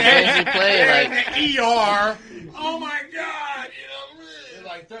generation usually play They're like. in the ER. Oh my God, They're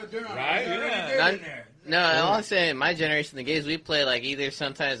like, they're not Right? yeah. No, all I'm saying, my generation, the games we play, like either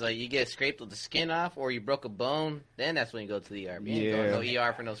sometimes like you get scraped with the skin off, or you broke a bone. Then that's when you go to the ER. You ain't going no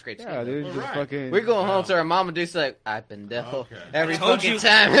ER for no scraped Yeah, skin. dude, Well, just right. fucking. We're going home to our mom and dude's like, I pendejo. Okay. Every I told fucking you.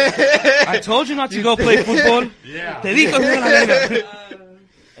 time. I told you not to go play football. Yeah. Te dijo, hijo de la verga.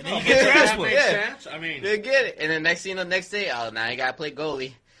 And then you get your ass That whooped. makes Yeah. sense. I mean, They get it. And then next thing you know, next day, oh, now you gotta play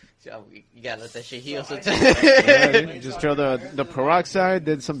goalie. So you gotta let that shit heal sometimes. Yeah, dude, just throw the peroxide,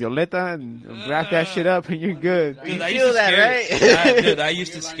 then some violeta, and wrap that shit up, and you're good. You Dude, I feel used to that, scare right? Yeah, dude, I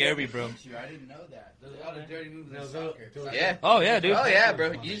used to scare me, bro. I didn't know that. There's a lot of dirty moves in soccer. Yeah. Oh yeah, dude. Oh yeah,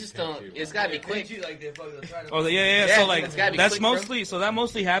 bro. You just don't. It's gotta be quick. Oh yeah. Yeah, So like it's gotta be that's quick, bro. mostly that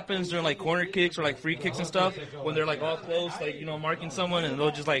mostly happens during like corner kicks or like free kicks and stuff when they're like all close, like marking someone, and they'll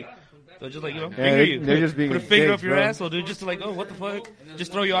just like finger you. they're just being put a finger dicks, up your bro. asshole, dude, just to like, oh, what the fuck,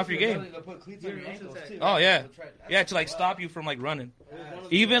 just throw you off your game. Oh yeah, to like stop you from like running.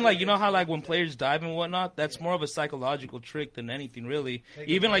 Even like how like when players dive and whatnot, that's more of a psychological trick than anything really.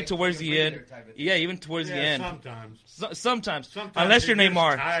 Even like towards the end, even towards the end. sometimes. Sometimes, unless you're you're just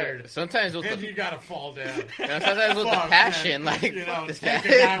Neymar. tired. Sometimes with Then the you gotta fall down. sometimes with the Fuck, passion, man. like You know, fuck this take guy.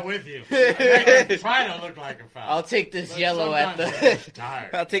 a guy with you. Make him try to look like a foul. I'll take this But yellow at sometimes you're the. just tired.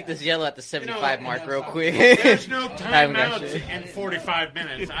 I'll take this yellow at the 75 mark real quick. There's no haven't got timeouts shit. in 45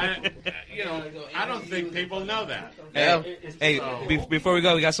 minutes. I don't think people know that. Yeah. Hey, before we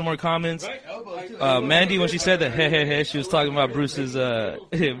go, we got some more comments. Mandy, when she said that hey, she was talking about Bruce's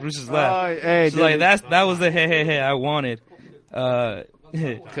Bruce's laugh. Hey, She's like, dude. that was the hey I wanted.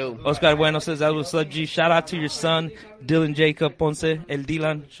 Cool. Oscar Bueno says that was up, G. Shout out to your son, Dylan Jacob Ponce, El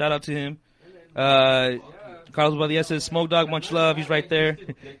Dylan. Shout out to him. Carlos Badia says, Smoke Dog, much love. He's right there.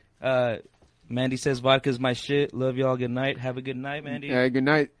 Mandy says, vodka's my shit. Love y'all. Good night. Have a good night, Mandy. Yeah, good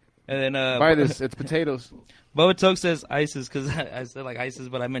night. And then Buy this. It's potatoes. Boba Toke says ISIS because I said like ISIS,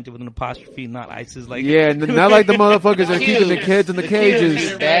 but I meant it with an apostrophe, not ISIS. Like Yeah, not like the motherfuckers that are keeping the kids in the cages.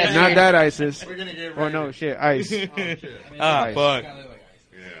 kids are bad. Not that ISIS. We're gonna get Or ready. no, shit, ice. Oh, shit. ah, fuck. Yeah.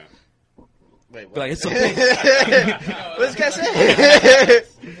 Wait, what? Like it's okay. What's this guy say?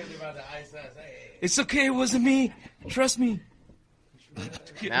 It's okay. It wasn't me. Trust me.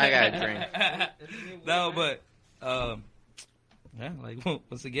 Now I gotta drink. No, but Yeah, like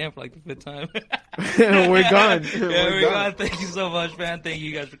once again for like the 5th time. We're gone. Yeah, we're gone. Thank you so much, man. Thank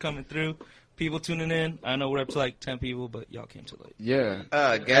you guys for coming through. People tuning in. I know we're up to like 10 people, but y'all came too late. Yeah.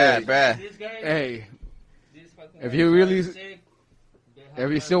 Oh God, bruh. Hey, if you really,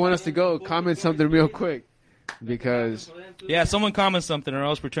 if you still want us to go, comment something real quick, because Yeah, someone comment something, or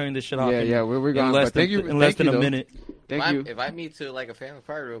else we're turning this shit off. yeah, we're in gone. less But than, thank you, in less than a though. minute. Thank you. Invite me to like a family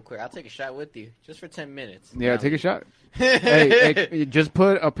party real quick. I'll take a shot with you just for 10 minutes. Yeah, take a shot. hey, just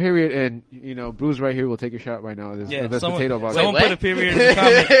put a period, and Bruce right here will take a shot right now. Yeah, this potato vodka. Wait, someone what? put a period in the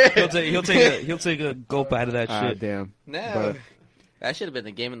comment. He'll take a gulp out of that Ah, shit. damn. No. But- That should have been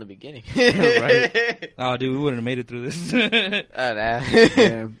the game in the beginning. Right. Oh, dude, we wouldn't have made it through this. Oh, nah.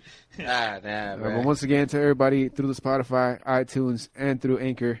 Damn. Ah, nah, But bruh. once again, to everybody through the Spotify, iTunes, and through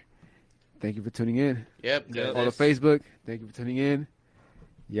Anchor, thank you for tuning in. Yep. All the Facebook, thank you for tuning in.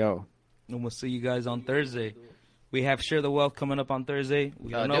 Yo. And we'll see you guys on Thursday. We have Share the Wealth coming up on Thursday.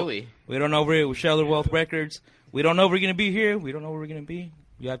 We don't know. Do we? We don't know where with Share the Wealth Records. We don't know if we're going to be here. We don't know where we're going to be.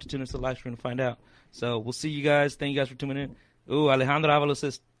 You have to tune into the live stream to find out. So we'll see you guys. Thank you guys for tuning in. Ooh, Alejandro Avalos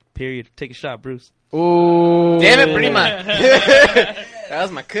says, period. Take a shot, Bruce. Oh. Damn it, Prima. That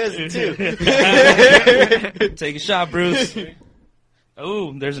was my cousin, too. Take a shot, Bruce.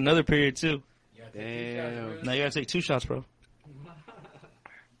 Ooh, there's another period, too. Damn. Now you got to take 2 shots, bro.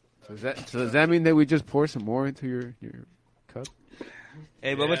 So does that mean that we just pour some more into your cup?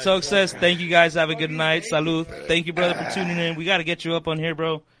 Hey, Bubba Toke says, thank you guys. Have a good night. Salud. Thank you, brother, for tuning in. We got to get you up on here,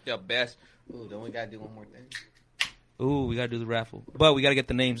 bro. Yo, best. Ooh, don't we got to do one more thing? Ooh, we got to do the raffle. But we got to get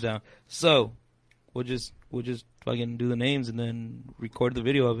the names down. So we'll just fucking do the names and then record the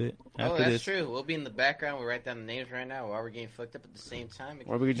video of it after Oh, that's this. true. We'll be in the background. We'll write down the names right now while we're getting fucked up at the same time.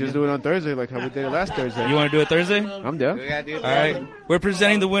 Or we could just do it on Thursday like how we did it last Thursday. You want to do it Thursday? I'm down. We gotta do All right. We're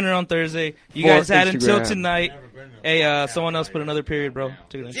presenting the winner on Thursday. You For guys had until Instagram. tonight. Hey, someone else put another period, bro.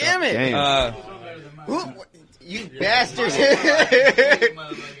 Take a Damn it! Damn. You bastard!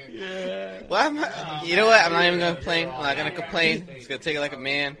 Well, you know what? I'm not even gonna complain. I'm not gonna complain. Just gonna take it like a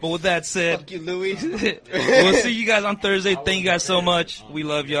man. But with that said, Fuck you, Louis. we'll see you guys on Thursday. Thank you guys so much. We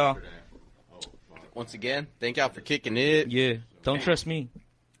love y'all. Once again, thank y'all for kicking it. Yeah. Don't trust me.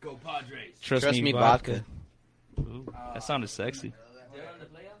 Go Padres. Trust me, vodka. Ooh, that sounded sexy.